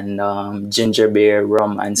rum and ginger beer,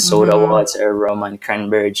 rum and soda water, rum and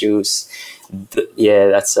cranberry juice. Yeah,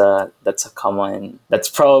 that's a common. That's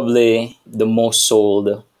probably the most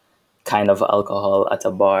sold kind of alcohol at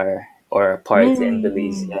a bar or a party in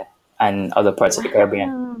Belize, yeah, and other parts of the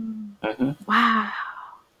Caribbean. Wow.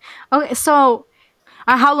 Okay, so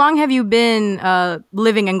how long have you been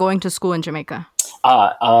living and going to school in Jamaica?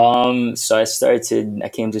 So I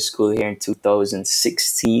came to school here in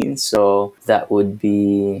 2016. So that would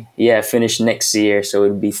be, I finished next year. So it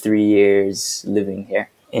would be 3 years living here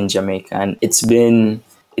in Jamaica. And it's been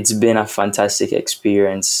a fantastic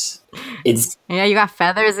experience. You got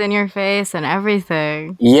feathers in your face and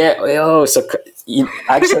everything. Yeah. Oh, so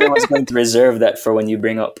actually I was going to reserve that for when you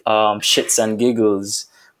bring up shits and giggles.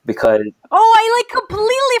 Because I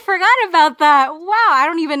completely forgot about that. Wow, I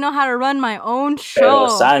don't even know how to run my own show. Pero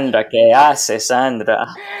Sandra, ¿qué hace, Sandra?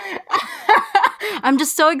 I'm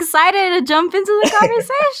just so excited to jump into the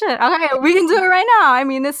conversation. Okay, we can do it right now. I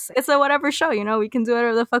mean, it's a whatever show, we can do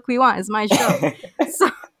whatever the fuck we want. It's my show. So,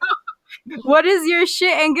 what is your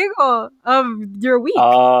shit and giggle of your week?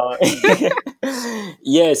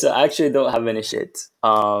 Yeah, so I actually don't have any shit.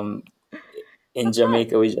 In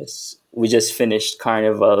Jamaica, we just finished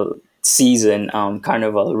Carnival season.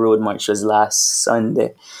 Carnival Road March was last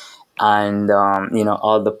Sunday, and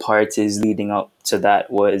all the parties leading up to that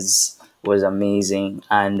was amazing.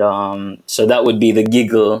 And so that would be the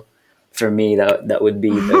giggle for me. That would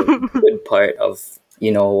be the good part of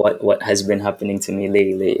what has been happening to me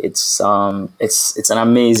lately. It's an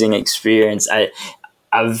amazing experience.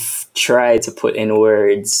 I've tried to put in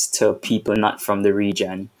words to people not from the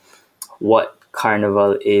region what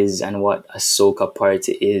Carnival is and what a soca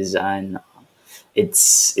party is, and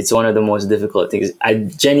it's one of the most difficult things. I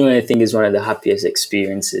genuinely think it's one of the happiest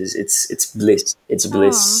experiences. It's bliss. It's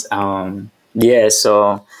bliss. Yeah,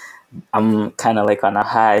 so I'm kind of like on a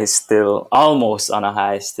high still, almost on a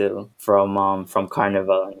high still from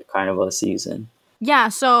Carnival and Carnival season. Yeah,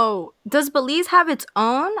 so does Belize have its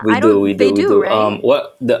own? We do, right?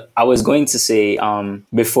 I was going to say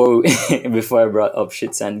before before I brought up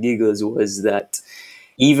shits and giggles was that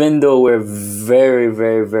even though we're very,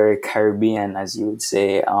 very, very Caribbean, as you would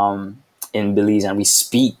say, in Belize, and we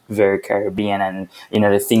speak very Caribbean, and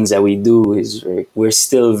the things that we do is we're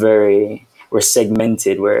still we're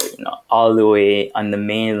segmented. We're all the way on the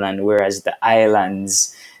mainland, whereas the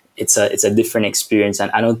islands, it's a different experience.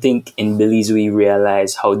 And I don't think in Belize we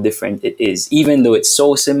realize how different it is, even though it's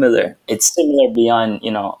so similar. It's similar beyond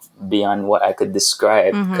what I could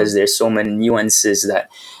describe, because there's so many nuances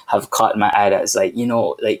that have caught my eye. That's like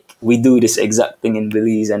we do this exact thing in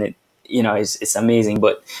Belize, and it's amazing.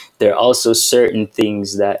 But there are also certain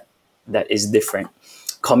things that is different.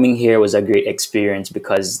 Coming here was a great experience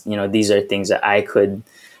because these are things that I could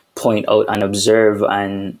point out and observe,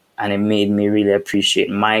 and it made me really appreciate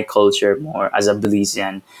my culture more as a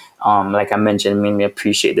Belizean. Like I mentioned, it made me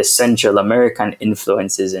appreciate the Central American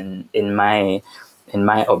influences in my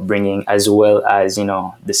upbringing, as well as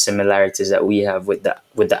the similarities that we have with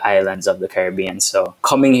the islands of the Caribbean. So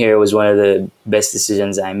coming here was one of the best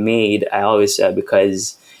decisions I made. I always say,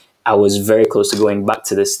 because I was very close to going back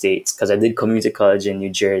to the States because I did community college in New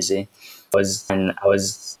Jersey. I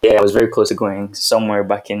was very close to going somewhere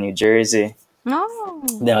back in New Jersey. No.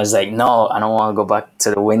 Then I was like, no, I don't want to go back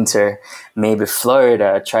to the winter. Maybe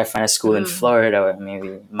Florida, try find a school in Florida, or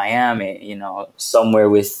maybe Miami, somewhere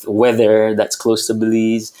with weather that's close to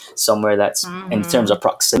Belize, somewhere that's, in terms of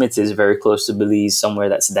proximity, is very close to Belize, somewhere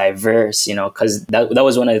that's diverse, because that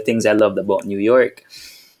was one of the things I loved about New York.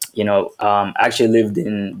 I actually lived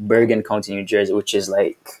in Bergen County, New Jersey, which is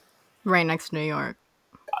like right next to New York,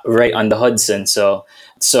 right on the Hudson. So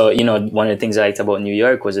one of the things I liked about New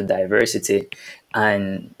York was the diversity,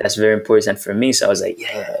 and that's very important for me. So I was like,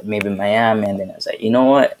 yeah, maybe Miami. And then I was like, you know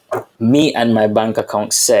what? Me and my bank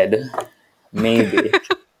account said, maybe.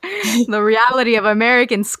 The reality of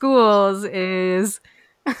American schools is,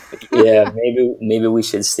 yeah, maybe we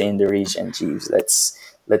should stay in the region, Jeeves. Let's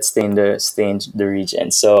stay in the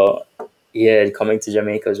region. So yeah, coming to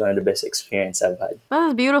Jamaica was one of the best experience I've had. That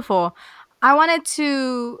was beautiful. I wanted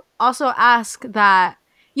to also ask that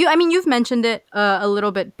you've mentioned it a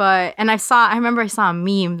little bit, but I remember I saw a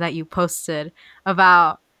meme that you posted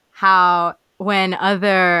about how when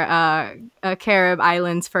other Carib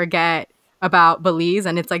islands forget about Belize,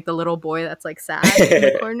 and it's like the little boy that's like sad in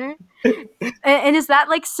the corner. And is that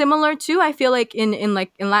like similar too? I feel like in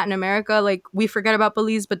Latin America, like we forget about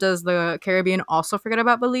Belize, but does the Caribbean also forget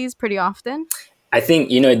about Belize pretty often? I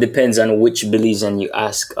think it depends on which Belizean you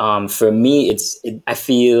ask. For me, I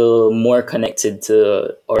feel more connected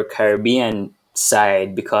to our Caribbean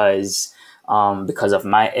side because of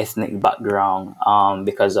my ethnic background.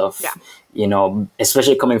 Because of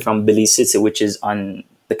especially coming from Belize City, which is on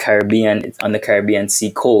the Caribbean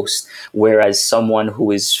Sea coast, whereas someone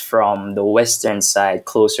who is from the western side,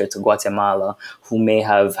 closer to Guatemala, who may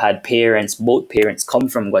have had both parents come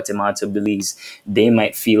from Guatemala to Belize, they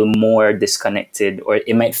might feel more disconnected, or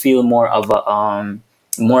it might feel more of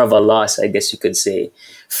a loss, I guess you could say,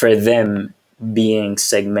 for them being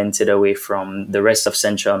segmented away from the rest of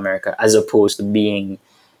Central America, as opposed to being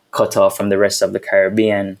cut off from the rest of the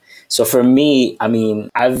Caribbean. So for me, I don't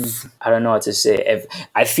know what to say.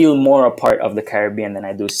 I feel more a part of the Caribbean than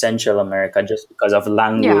I do Central America, just because of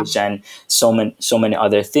language and so many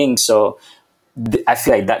other things. So I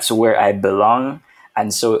feel like that's where I belong.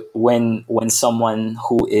 And so when someone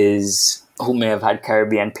who may have had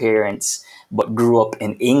Caribbean parents but grew up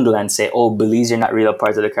in England say, "Oh, Belize, you're not really a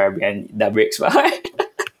part of the Caribbean," that breaks my heart.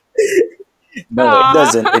 No, it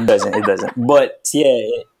doesn't. It doesn't. It doesn't. But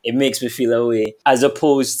yeah, it makes me feel a way. As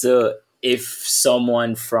opposed to if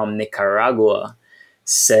someone from Nicaragua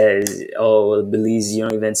says, "Oh, well, Belize, you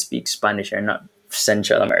don't even speak Spanish, you're not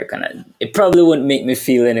Central American," it probably wouldn't make me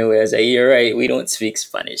feel anyway. I was like, "You're right, we don't speak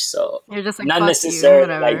Spanish," so you're just like, not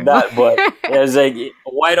necessarily like that. But I was like,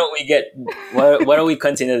 why don't we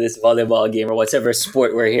continue this volleyball game or whatever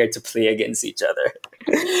sport we're here to play against each other?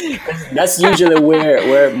 That's usually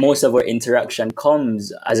where most of our interaction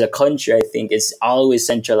comes as a country. I think it's always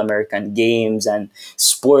Central American games and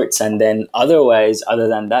sports, and then other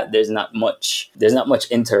than that, there's not much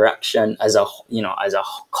interaction as a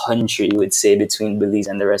country, you would say, between Belize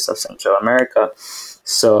and the rest of Central America.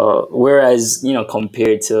 So whereas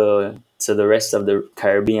compared to the rest of the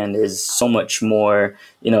Caribbean, there's so much more,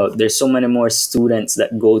 there's so many more students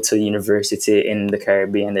that go to university in the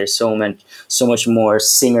Caribbean. There's so much more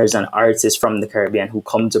singers and artists from the Caribbean who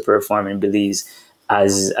come to perform in Belize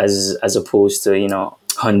as opposed to,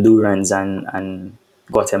 Hondurans and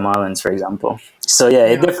Guatemalans, for example. So yeah,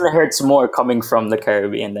 it definitely hurts more coming from the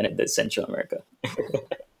Caribbean than it does Central America.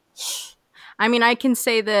 I can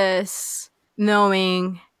say this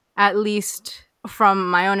knowing, at least from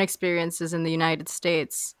my own experiences in the United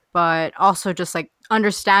States, but also just like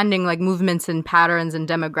understanding like movements and patterns and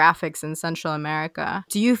demographics in Central America.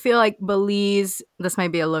 Do you feel like Belize, this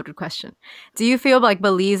might be a loaded question, do you feel like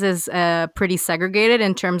Belize is pretty segregated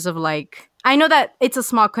in terms of like, I know that it's a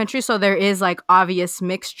small country, so there is like obvious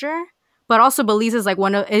mixture, but also Belize is like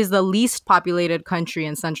is the least populated country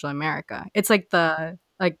in Central America. It's like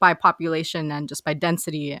by population and just by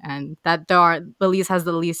density, and that Belize has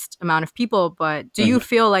the least amount of people. But do you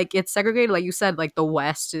feel like it's segregated? Like you said, like the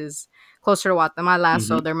West is closer to Guatemala,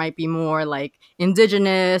 so there might be more like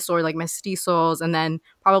indigenous or like mestizos, and then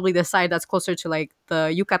probably the side that's closer to like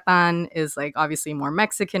the Yucatan is like obviously more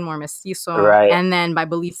Mexican, more mestizo, right? And then by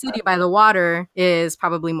Belize City, by the water, is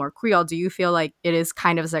probably more Creole. Do you feel like it is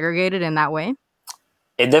kind of segregated in that way?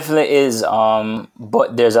 It definitely is,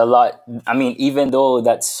 but there's a lot. Even though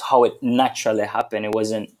that's how it naturally happened, it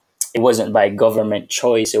wasn't by government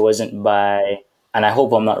choice. It wasn't by, and I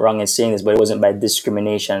hope I'm not wrong in saying this, but it wasn't by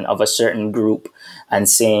discrimination of a certain group and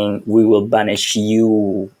saying we will banish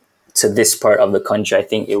you to this part of the country. I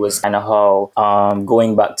think it was kind of how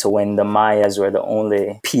going back to when the Mayas were the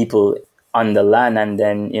only people on the land, and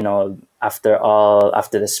then after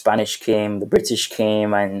the Spanish came, the British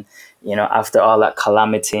came, and after all that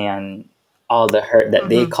calamity and all the hurt that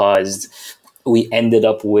they caused, we ended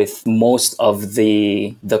up with most of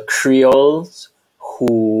the Creoles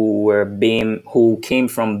who came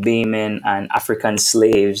from Baymen and African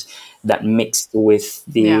slaves that mixed with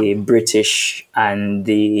the British and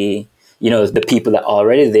the people that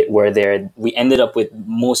already were there. We ended up with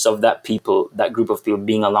most of that group of people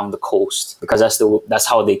being along the coast, because that's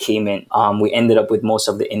how they came in. We ended up with most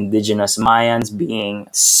of the indigenous Mayans being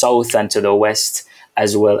south and to the west,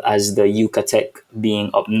 as well as the Yucatec being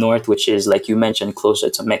up north, which is, like you mentioned, closer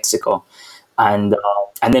to Mexico. And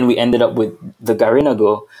then we ended up with the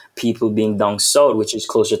Garinago people being down south, which is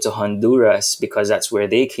closer to Honduras, because that's where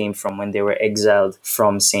they came from when they were exiled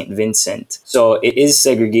from St. Vincent. So it is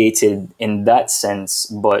segregated in that sense,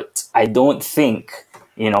 but I don't think,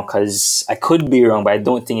 because I could be wrong, but I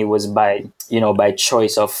don't think it was by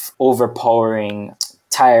choice of overpowering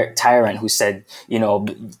tyrant who said,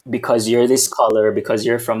 because you're this color, because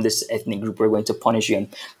you're from this ethnic group, we're going to punish you and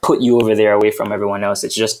put you over there away from everyone else.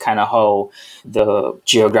 It's just kind of how the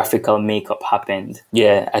geographical makeup happened.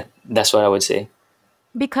 Yeah, that's what I would say.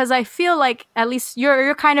 Because I feel like, at least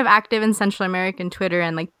you're kind of active in Central American Twitter,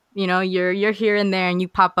 and you're here and there, and you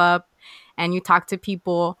pop up and you talk to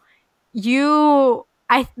people. There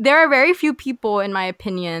are very few people, in my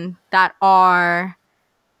opinion, that are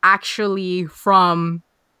actually from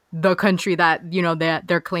the country that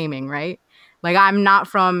they're claiming, right? Like, I'm not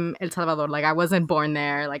from El Salvador. Like, I wasn't born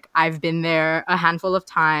there. Like, I've been there a handful of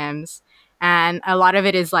times, and a lot of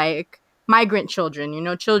it is like migrant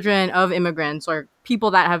children, children of immigrants or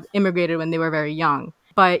people that have immigrated when they were very young.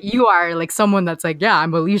 But you are like someone that's like, yeah,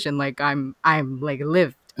 I'm Belizean. Like, I'm like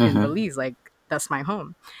lived in Belize. Like, that's my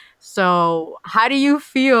home. So how do you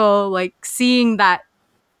feel like seeing that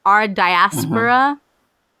our diaspora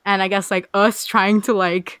and I guess like us trying to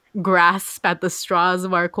like grasp at the straws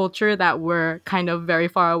of our culture that we're kind of very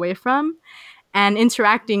far away from, and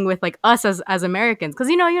interacting with like us as Americans? Because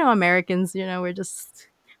Americans,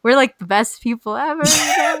 we're like the best people ever.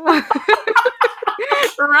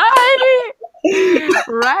 Right.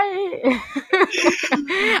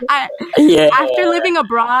 After living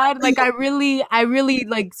abroad, like I really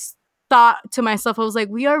like thought to myself, I was like,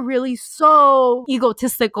 we are really so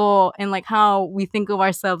egotistical in like how we think of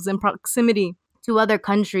ourselves in proximity to other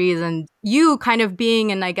countries. And you kind of being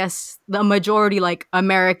in, I guess, the majority like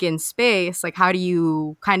American space, like how do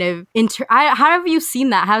you kind of how have you seen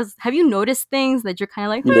that? Have you noticed things that you're kind of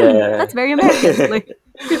like, that's very American? Like,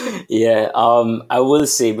 yeah, I will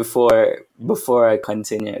say before I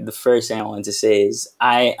continue, the first thing I want to say is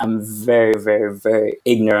I am very, very, very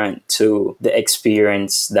ignorant to the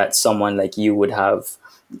experience that someone like you would have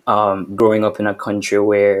growing up in a country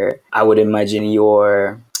where I would imagine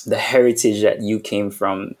the heritage that you came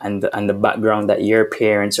from and the background that your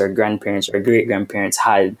parents or grandparents or great grandparents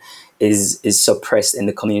had is suppressed in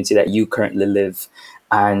the community that you currently live.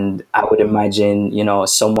 And I would imagine,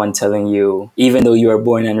 someone telling you, even though you were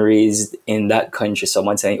born and raised in that country,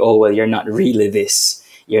 someone saying, oh, well, you're not really this.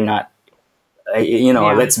 You're not,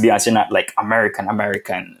 let's be honest, you're not like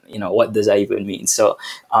American. What does that even mean? So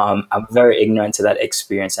I'm very ignorant to that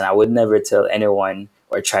experience. And I would never tell anyone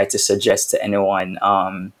or try to suggest to anyone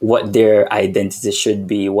what their identity should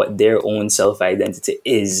be, what their own self-identity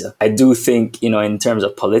is. I do think, in terms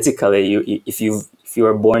of politically, if you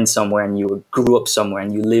were born somewhere and you grew up somewhere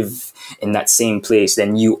and you live in that same place,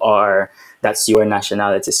 then that's your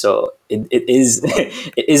nationality. So it is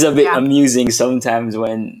it is a bit amusing sometimes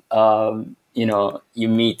when you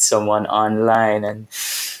meet someone online and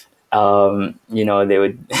they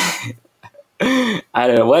would I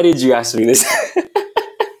don't know, why did you ask me this?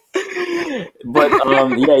 But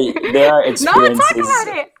there are experiences. No, talk about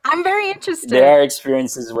it. I'm very interested. There are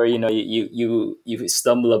experiences where you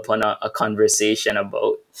stumble upon a conversation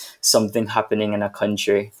about something happening in a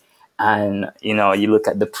country, and you look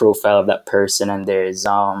at the profile of that person, and there's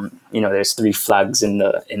there's 3 flags in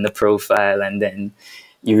the profile, and then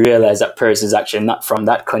you realize that person is actually not from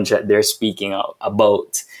that country that they're speaking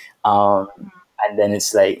about. And then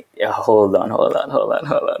it's like, hold on.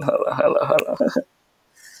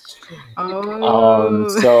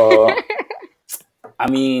 So I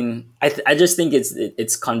mean, I just think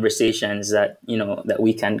it's conversations that that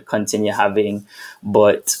we can continue having,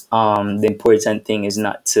 but the important thing is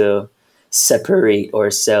not to separate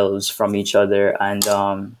ourselves from each other, and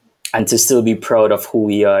to still be proud of who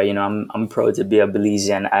we are. I'm proud to be a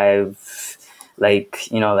Belizean. I've like,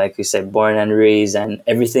 like you said, born and raised, and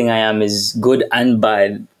everything I am is good and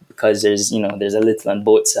bad because there's a little on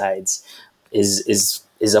both sides.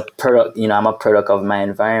 Is a product. I'm a product of my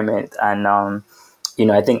environment, and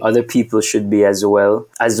I think other people should be as well.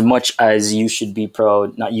 As much as you should be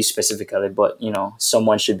proud, not you specifically, but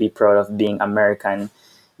someone should be proud of being American.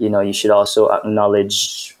 You should also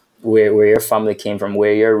acknowledge where your family came from,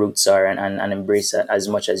 where your roots are, and embrace that as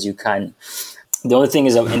much as you can. The only thing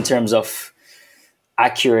is, in terms of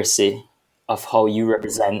accuracy of how you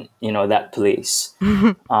represent, that place.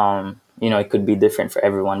 It could be different for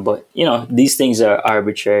everyone, but these things are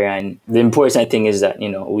arbitrary, and the important thing is that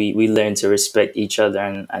we learn to respect each other,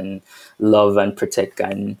 and love and protect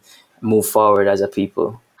and move forward as a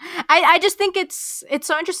people. I just think it's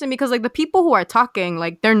so interesting because like the people who are talking,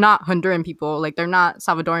 like they're not Honduran people, like they're not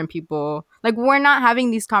Salvadoran people. Like we're not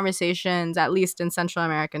having these conversations, at least in Central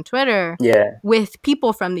American Twitter, Yeah. with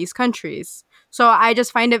people from these countries. So I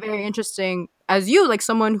just find it very interesting as you, like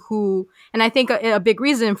someone who, and I think a big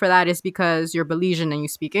reason for that is because you're Belizean and you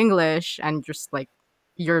speak English, and just like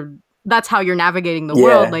that's how you're navigating the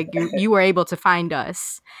world. Like you were able to find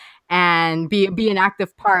us and be an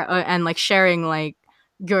active part, and like sharing like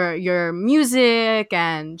your music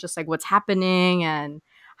and just like what's happening and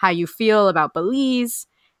how you feel about Belize.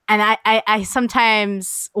 And I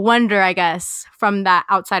sometimes wonder, I guess, from that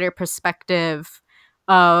outsider perspective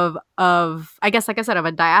of I guess, like I said, of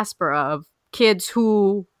a diaspora of kids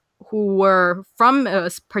who were from a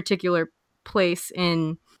particular place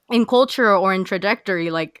in culture or in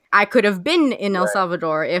trajectory. Like I could have been in El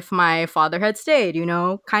Salvador if my father had stayed,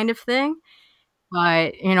 kind of thing.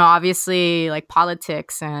 But obviously, like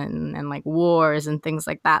politics and like wars and things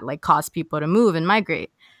like that like cause people to move and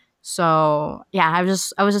migrate. So yeah, I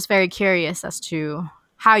was just very curious as to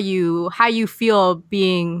how you feel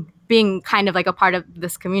being kind of like a part of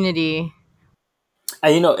this community.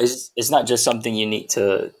 And it's not just something unique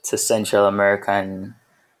to Central American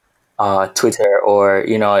Twitter, or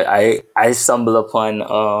I stumbled upon,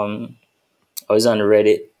 I was on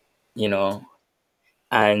Reddit,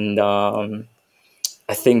 and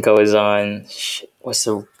I think I was on what's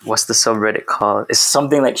the subreddit called? It's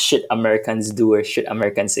something like "shit Americans do" or "shit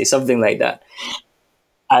Americans say," something like that.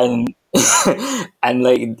 And and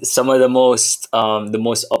like some of the most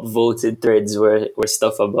upvoted threads were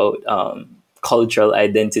stuff about cultural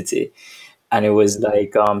identity, and it was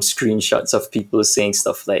like screenshots of people saying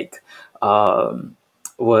stuff like, um,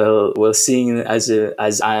 well, seeing as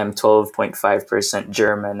I am 12.5%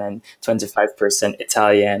 German and 25%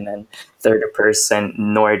 Italian and 30%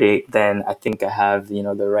 Nordic, then I think I have the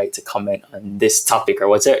right to comment on this topic or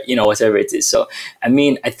whatever it is. So I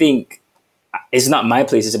mean, I think it's not my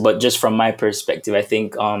place, but just from my perspective, I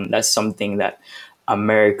think that's something that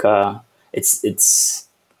America, it's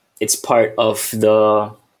part of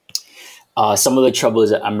the some of the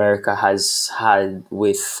troubles that America has had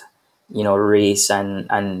with race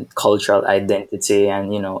and cultural identity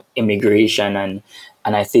and immigration, and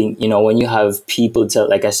I think when you have people tell,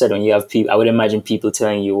 like I said, when you have people, I would imagine people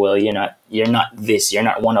telling you, well, you're not this, you're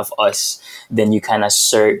not one of us, then you kind of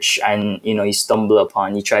search, and you stumble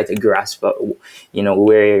upon, you try to grasp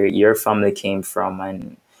where your family came from,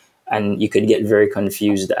 and you could get very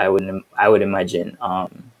confused. I would imagine.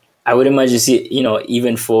 I would imagine, see,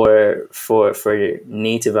 even for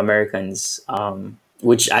Native Americans,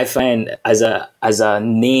 which I find as a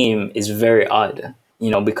name is very odd,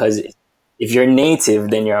 because if you're Native,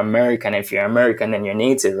 then you're American. If you're American, then you're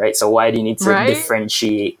Native, right? So why do you need to Right?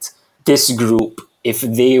 differentiate this group if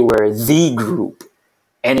they were the group,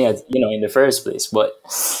 in the first place? But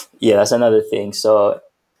yeah, that's another thing. So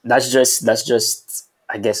that's just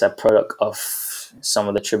I guess a product of some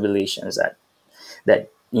of the tribulations that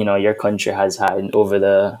your country has had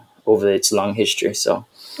over its long history. So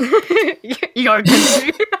Your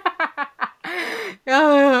country.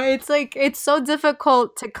 It's like it's so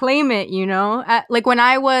difficult to claim it, like when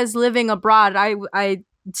I was living abroad, I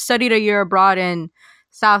studied a year abroad in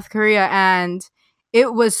South Korea, and I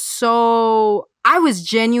was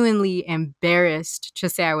genuinely embarrassed to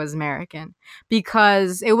say I was American,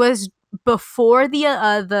 because it was before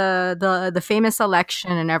the famous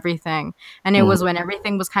election and everything, and it was when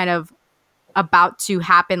everything was kind of about to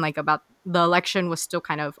happen, like about the election was still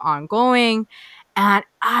kind of ongoing, and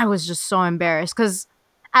I was just so embarrassed because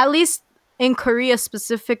at least in Korea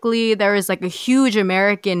specifically, there is like a huge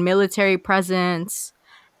American military presence,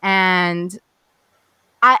 and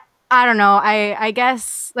I I don't know, I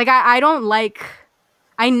guess like I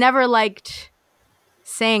never liked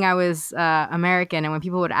saying I was American, and when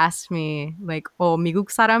people would ask me like, "Oh,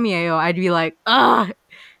 미국 사람이에요," I'd be like, "Ugh,"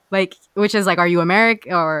 like, which is like, "Are you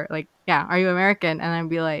American?" or like, yeah, are you American? And I'd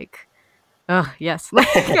be like, oh, yes. Like,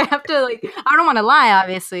 I have to, like, I don't want to lie,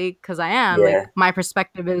 obviously, because I am. Like, Yeah. my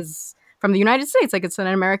perspective is from the United States. Like, it's an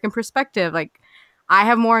American perspective. Like, I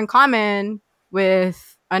have more in common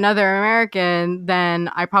with another American than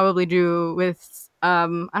I probably do with, I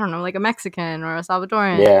don't know, like a Mexican or a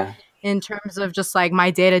Salvadoran Yeah. in terms of just like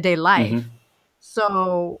my day to day Hmm. life.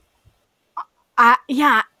 So,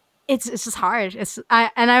 yeah, it's just hard.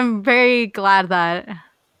 And I'm very glad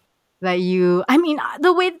that you, I mean,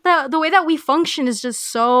 the way that we function is just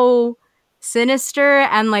so sinister,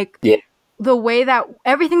 and like Yeah. the way that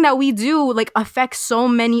everything that we do like affects so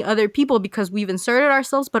many other people because we've inserted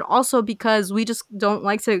ourselves, but also because we just don't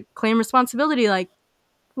like to claim responsibility, like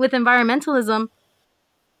with environmentalism.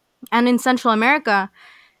 And in Central America,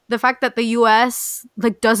 the fact that the US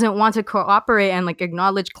like doesn't want to cooperate and like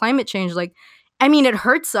acknowledge climate change, like, I mean, it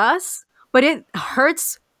hurts us, but it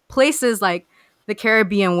hurts places like the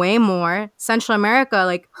Caribbean way more. Central America,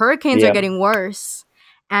 like hurricanes are Yeah. getting worse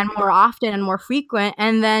and more often and more frequent,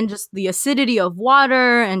 and then just the acidity of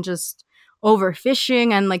water and just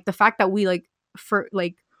overfishing, and like the fact that we like for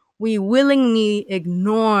like we willingly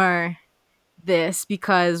ignore this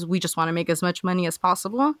because we just want to make as much money as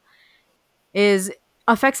possible is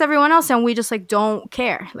affects everyone else, and we just like don't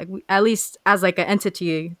care. Like we, at least as like an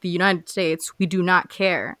entity, the United States, we do not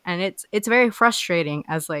care, and it's very frustrating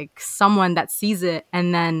as like someone that sees it,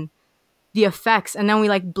 and then the effects, and then we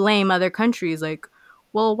like blame other countries, like,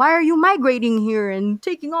 well, why are you migrating here and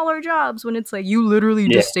taking all our jobs, when it's like you literally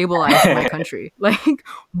Yeah. destabilized my country. Like,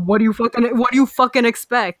 what do you fucking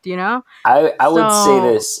expect, you know? I would say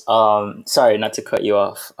So this. Sorry, not to cut you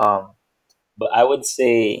off. But I would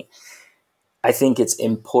say I think it's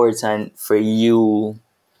important for you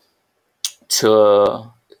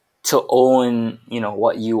to own,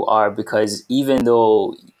 what you are, because even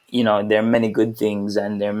though, there are many good things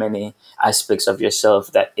and there are many aspects of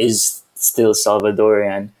yourself that is still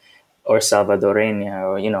Salvadorian or Salvadorena,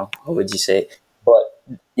 or, how would you say? But,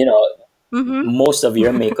 you know, mhm. most of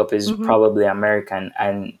your makeup is Mhm. probably American,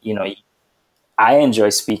 and, I enjoy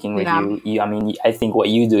speaking with Yeah. you. I mean, I think what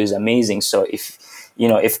you do is amazing. So if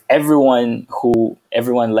everyone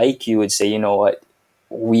like you would say, you know what,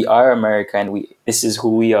 we are American, this is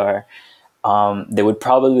who we are, there would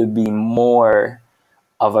probably be more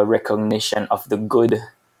of a recognition of the good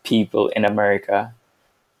people in America,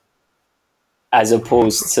 as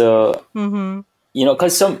opposed to, Mhm.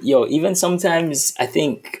 because even sometimes I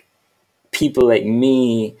think people like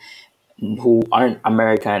me who aren't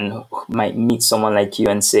American might meet someone like you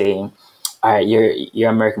and say, "All right, you're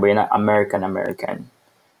American, but you're not American American."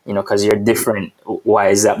 Because you're different. Why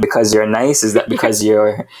is that? Because you're nice? Is that because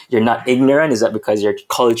you're not ignorant? Is that because you're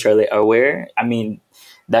culturally aware? I mean,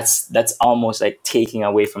 that's almost like taking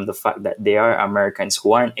away from the fact that there are Americans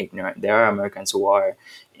who aren't ignorant. There are Americans who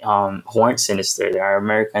aren't sinister. There are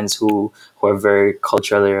Americans who are very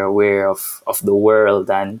culturally aware of the world,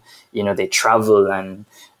 and they travel and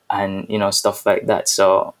stuff like that.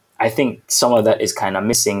 So I think some of that is kind of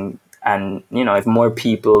missing. And if more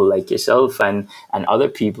people like yourself and other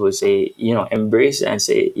people say, embrace it and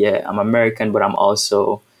say, yeah, I'm American, but I'm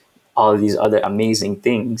also all these other amazing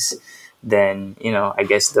things, then I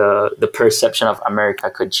guess the perception of America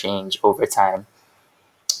could change over time.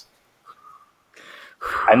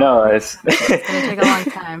 I know it's It's gonna take a long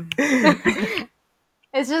time.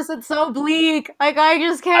 It's so bleak. Like I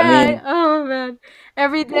just I can't. mean, Oh man.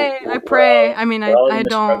 Every day I we're pray. all I mean we're all I in a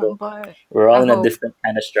don't, struggle. but We're I all in a hope. different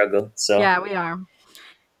kind of struggle. So Yeah, we are.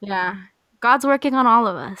 Yeah. God's working on all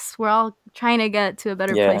of us. We're all trying to get to a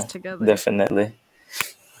better place yeah, together. definitely.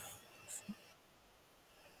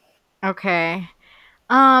 Okay.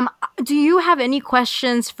 Do you have any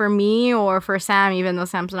questions for me or for Sam? Even though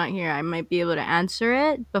Sam's not here, I might be able to answer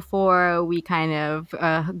it before we kind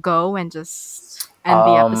of go and just end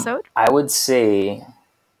the episode. I would say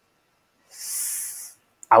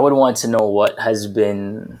I would want to know what has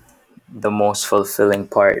been the most fulfilling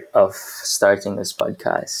part of starting this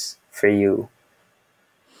podcast for you.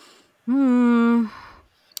 Hmm.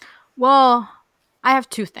 Well, I have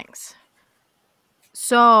two things.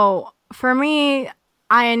 So for me,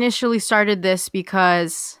 I initially started this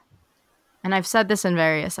because, and I've said this in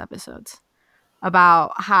various episodes,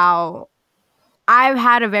 about how I've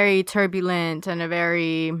had a very turbulent and a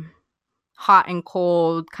very hot and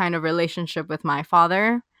cold kind of relationship with my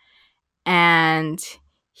father. And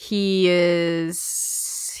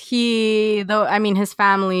though, I mean, his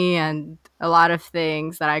family and a lot of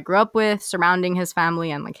things that I grew up with surrounding his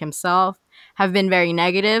family and like himself have been very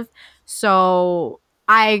negative. So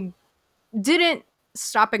I didn't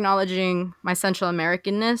stop acknowledging my Central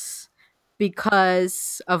Americanness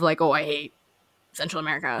because of like, oh, I hate Central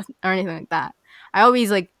America or anything like that. I always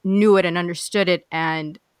like knew it and understood it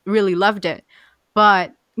and really loved it.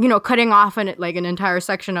 But, cutting off an entire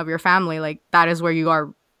section of your family, like that is where you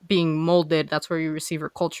are being molded. That's where you receive your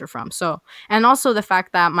culture from. So, and also the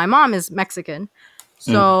fact that my mom is Mexican. Mm.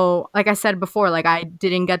 So, like I said before, like I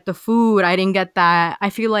didn't get the food. I didn't get that. I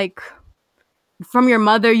feel like from your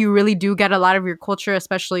mother, you really do get a lot of your culture,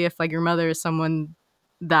 especially if like your mother is someone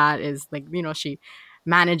that is like, she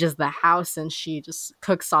manages the house and she just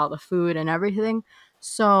cooks all the food and everything.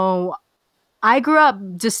 So I grew up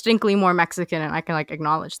distinctly more Mexican and I can like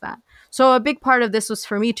acknowledge that. So a big part of this was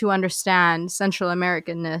for me to understand Central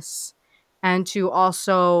Americanness and to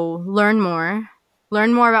also learn more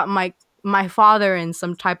about my father in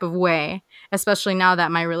some type of way, especially now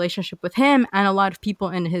that my relationship with him and a lot of people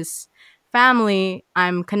in his family,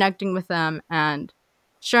 I'm connecting with them and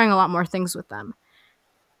sharing a lot more things with them.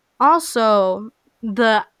 Also,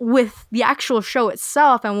 the with the actual show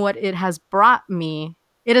itself and what it has brought me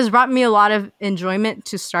a lot of enjoyment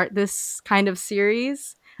to start this kind of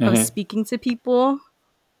series of Mm-hmm. speaking to people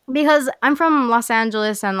because I'm from Los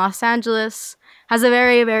Angeles and Los Angeles has a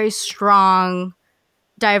very, very strong,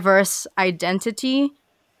 diverse identity,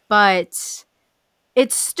 but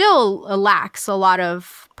it still lacks a lot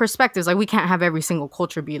of perspectives. Like we can't have every single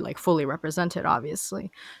culture be like fully represented,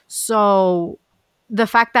 obviously. So the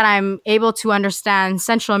fact that I'm able to understand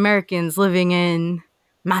Central Americans living in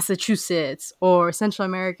Massachusetts or Central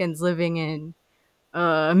Americans living in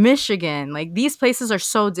Michigan, like these places are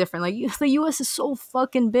so different. Like the U.S. is so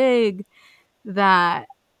fucking big that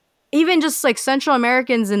even just like Central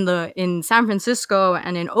Americans in San Francisco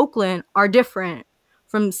and in Oakland are different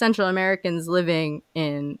from Central Americans living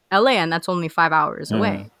in LA, and that's only 5 hours Mm.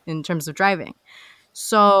 away in terms of driving.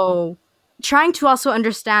 So trying to also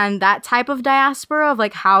understand that type of diaspora of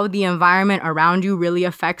like how the environment around you really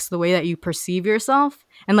affects the way that you perceive yourself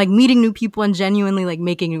and like meeting new people and genuinely like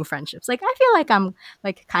making new friendships. Like I feel like I'm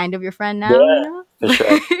like kind of your friend now, Yeah, for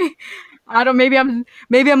sure. I don't maybe I'm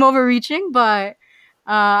overreaching, but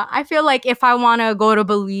I feel like if I want to go to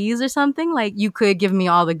Belize or something, like you could give me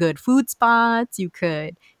all the good food spots. You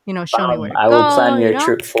could, show me where to I will go, plan your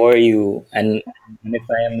trip for you, and if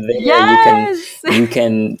I am there, Yes.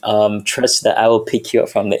 trust that I will pick you up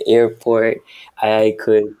from the airport. I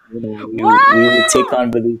could, we will take Wow.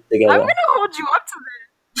 on Belize I'm together. gonna hold you up to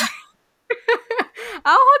this.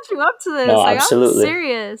 I'll hold you up to this. No, Like I'm absolutely.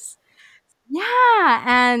 serious. Yeah,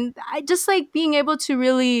 and I just like being able to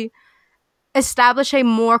really establish a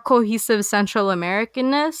more cohesive Central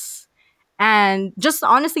Americanness and just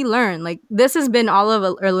honestly learn. Like this has been all of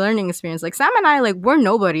a learning experience. Like Sam and I, like we're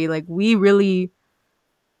nobody. Like we really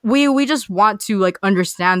we just want to like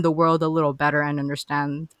understand the world a little better and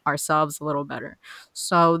understand ourselves a little better.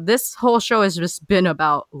 So this whole show has just been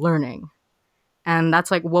about learning. And that's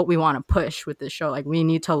like what we want to push with this show. Like we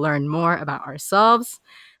need to learn more about ourselves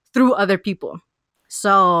through other people.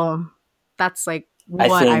 So that's like I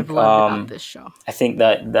what I've think loved about this show. I think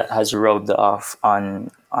that that has rubbed off on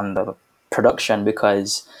the production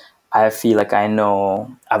because I feel like I've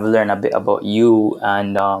learned a bit about you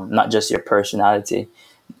and not just your personality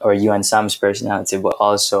or you and Sam's personality, but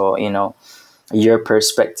also your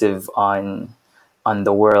perspective on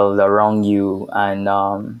the world around you and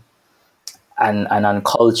on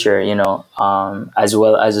culture, as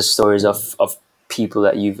well as the stories of people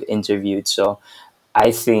that you've interviewed. So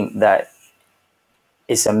I think that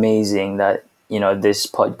it's amazing that this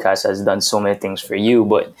podcast has done so many things for you,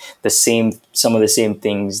 but some of the same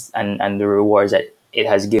things and the rewards that it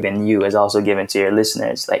has given you is also given to your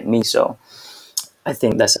listeners like me. So I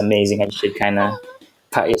think that's amazing. And you should kind of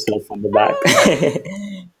pat yourself on the back.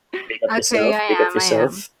 Pick up Okay, yourself, I pick up am. I am.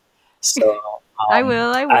 yourself. So I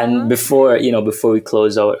will. I and will. before we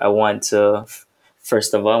close out,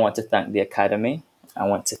 first of all, I want to thank the Academy. I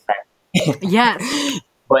want to thank Yes.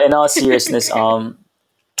 but in all seriousness,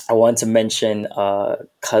 I want to mention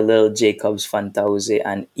Khalil Jacobs Fantauzi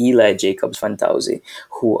and Eli Jacobs Fantauzi,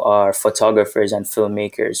 who are photographers and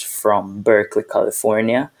filmmakers from Berkeley,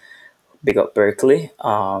 California. Big up Berkeley.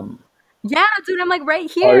 Yeah, dude, I'm like right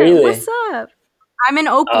Oh, here. really? What's up? I'm in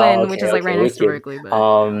Oh, Oakland, which okay, is like okay, right next to wicked. Berkeley,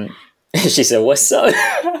 but She said, "What's up?"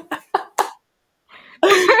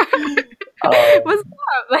 what's um,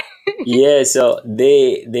 up? yeah, so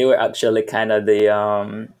they were actually kind of the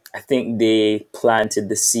I think they planted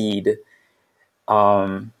the seed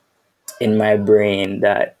um in my brain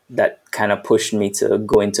that kind of pushed me to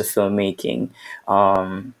go into filmmaking.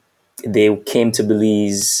 They came to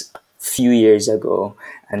Belize a few years ago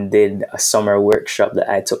and did a summer workshop that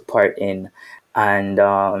I took part in, and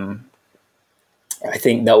I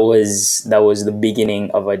think that was the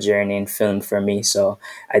beginning of a journey in film for me. So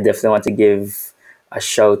I definitely want to give a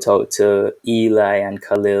shout out to Eli and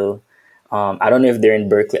Khalil. I don't know if they're in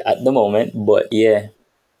Berkeley at the moment, but yeah,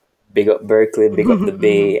 big up Berkeley, big up the Mhm.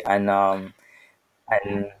 Bay, and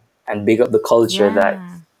and big up the culture that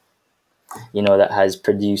Yeah. that has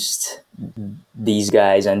produced these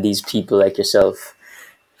guys and these people like yourself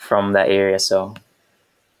from that area. So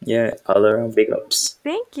yeah, all around big ups.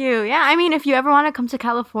 Thank you. Yeah, I mean, if you ever want to come to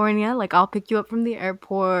California, like I'll pick you up from the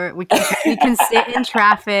airport. We can sit in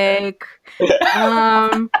traffic.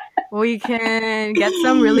 Um, we can get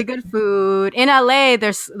some really good food. In LA,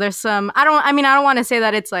 there's some I don't want to say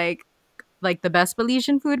that it's like the best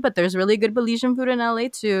Belizean food, but there's really good Belizean food in LA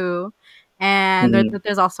too. And Mhm.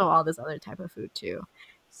 there's also all this other type of food too.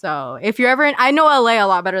 So if you're ever in, I know LA a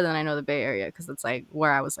lot better than I know the Bay Area because it's like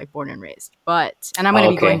where I was like born and raised. And I'm gonna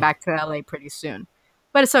be going Okay. back to LA pretty soon.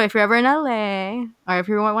 But so if you're ever in LA or if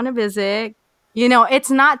you want to visit, it's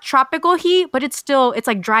not tropical heat, but it's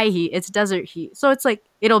like dry heat. It's desert heat. So it's like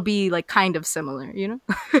it'll be like kind of similar.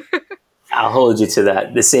 I'll hold you to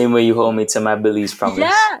that. The same way you hold me to my Belize promise.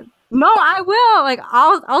 Yeah. No, I will. Like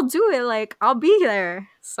I'll do it. Like I'll be there.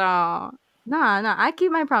 So no, I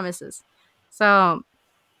keep my promises. So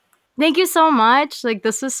thank you so much. Like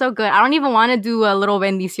this was so good. I don't even want to do a little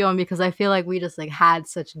bendición because I feel like we just like had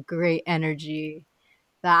such great energy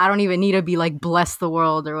that I don't even need to be like bless the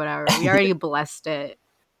world or whatever. We already blessed it.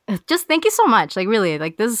 Just thank you so much. Like really,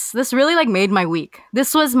 like this really like made my week.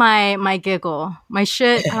 This was my giggle. My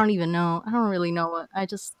shit, I don't even know. I don't really know what.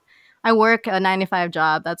 I work a 9 to 5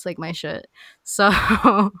 job. That's like my shit. So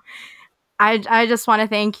I just want to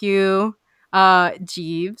thank you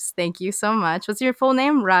Jeeves. Thank you so much. What's your full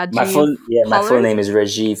name? Rajiv My full Pollard? name is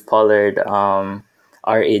Rajiv Pollard. Rajeevpollard.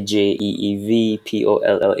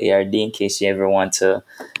 In case you ever want to,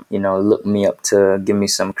 look me up to give me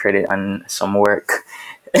some credit on some work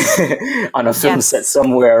on a film set Yes,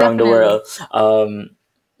 somewhere around the definitely. world.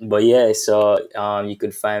 But yeah, so you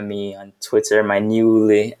could find me on Twitter, my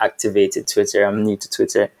newly activated Twitter. I'm new to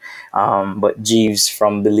Twitter. But Jeeves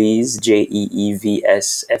from Belize,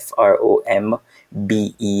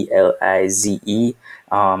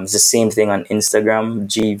 JeevsFromBelize. It's the same thing on Instagram,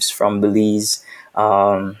 Jeeves from Belize.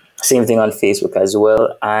 Same thing on Facebook as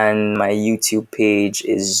well. And my YouTube page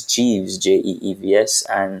is Jeeves, Jeevs.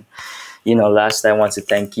 And last, I want to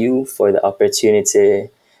thank you for the opportunity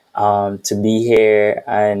to be here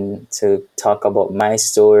and to talk about my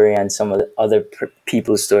story and some of the other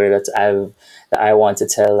people's story that I want to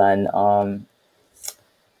tell. And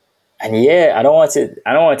yeah, I don't want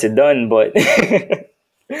it done, but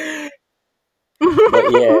but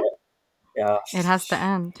yeah, uh, It has to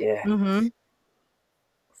end. yeah.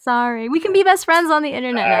 Sorry. We can be best friends on the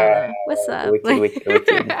internet now though. What's up? Wicked, wicked,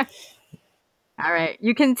 wicked. All right.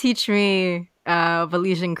 You can teach me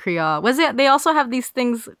Belizean Creole. Was it they also have these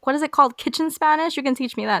things, what is it called? Kitchen Spanish? You can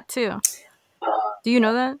teach me that too. Do you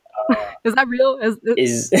know that? Is that real?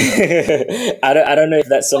 Is I don't know if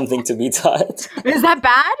that's something to be taught. Is that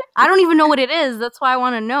bad? I don't even know what it is. That's why I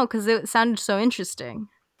want to know because it sounded so interesting.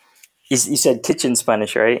 You said kitchen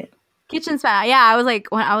Spanish, right? Kitchen Spanish. Yeah, I was like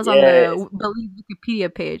when I was on Yeah, the Belize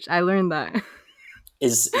Wikipedia page, I learned that.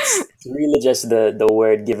 it's really just the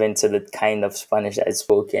word given to the kind of Spanish that is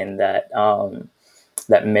spoken that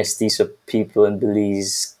mestizo people in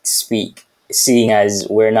Belize speak, seeing as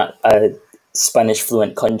we're not a Spanish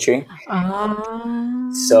fluent country.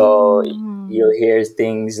 So you'll Um, hear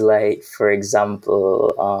things like, for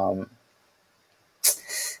example,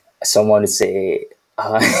 someone would say,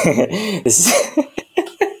 this,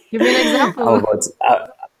 Give me an I'm example. about to,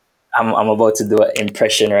 I'm about to do an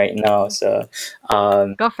impression right now. So,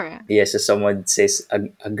 Go for it. yeah, so someone says,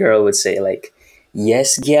 a girl would say, like,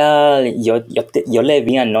 yes, girl, yo le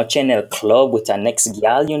vi anoche en el club with an ex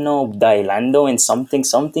girl, bailando and something,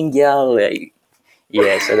 something, girl. Like,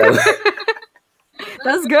 yeah, so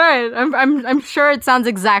That's good. I'm sure it sounds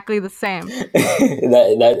exactly the same.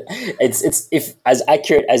 that it's if as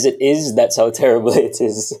accurate as it is, that's how terrible it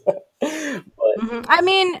is. But I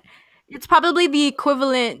mean, it's probably the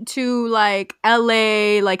equivalent to like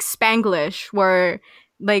LA like Spanglish where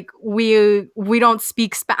like we don't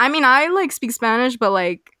speak I mean, I like speak Spanish, but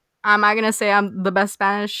like I'm not going to say I'm the best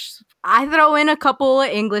Spanish. I throw in a couple of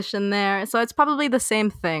English in there. So it's probably the same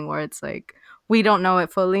thing where it's like we don't know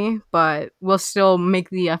it fully, but we'll still make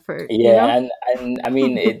the effort? yeah, and I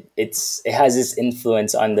mean it has its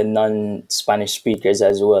influence on the non-Spanish speakers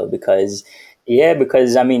as well, because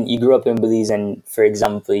I mean you grew up in Belize, and for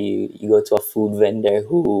example you go to a food vendor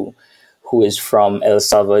who who is from El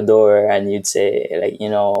Salvador, and you'd say, like,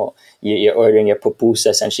 you're ordering your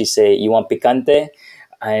pupusas, and she say, "You want picante?"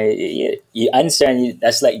 You answer, and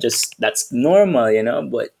that's like, just that's normal,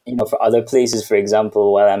 But for other places, for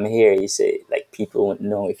example, while I'm here, you say, like, people won't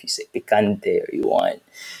know if you say picante or you want,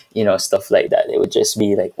 stuff like that. It would just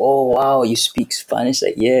be like, "Oh wow, you speak Spanish?"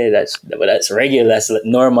 Like, yeah, that's regular, that's like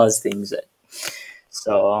normal things.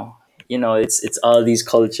 So it's all these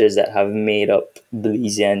cultures that have made up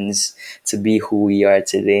Belizeans to be who we are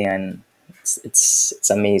today, and it's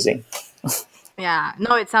amazing. Yeah.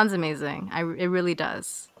 No, it sounds amazing. It really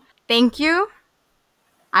does. Thank you.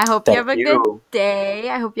 I hope you Thank have a good you. day.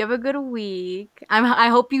 I hope you have a good week. I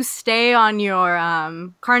hope you stay on your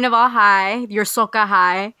carnival high, your soca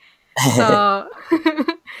high. So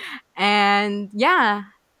and yeah,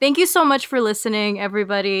 thank you so much for listening,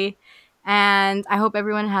 everybody. And I hope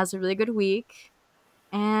everyone has a really good week.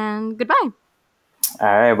 And goodbye. All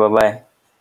right, bye bye.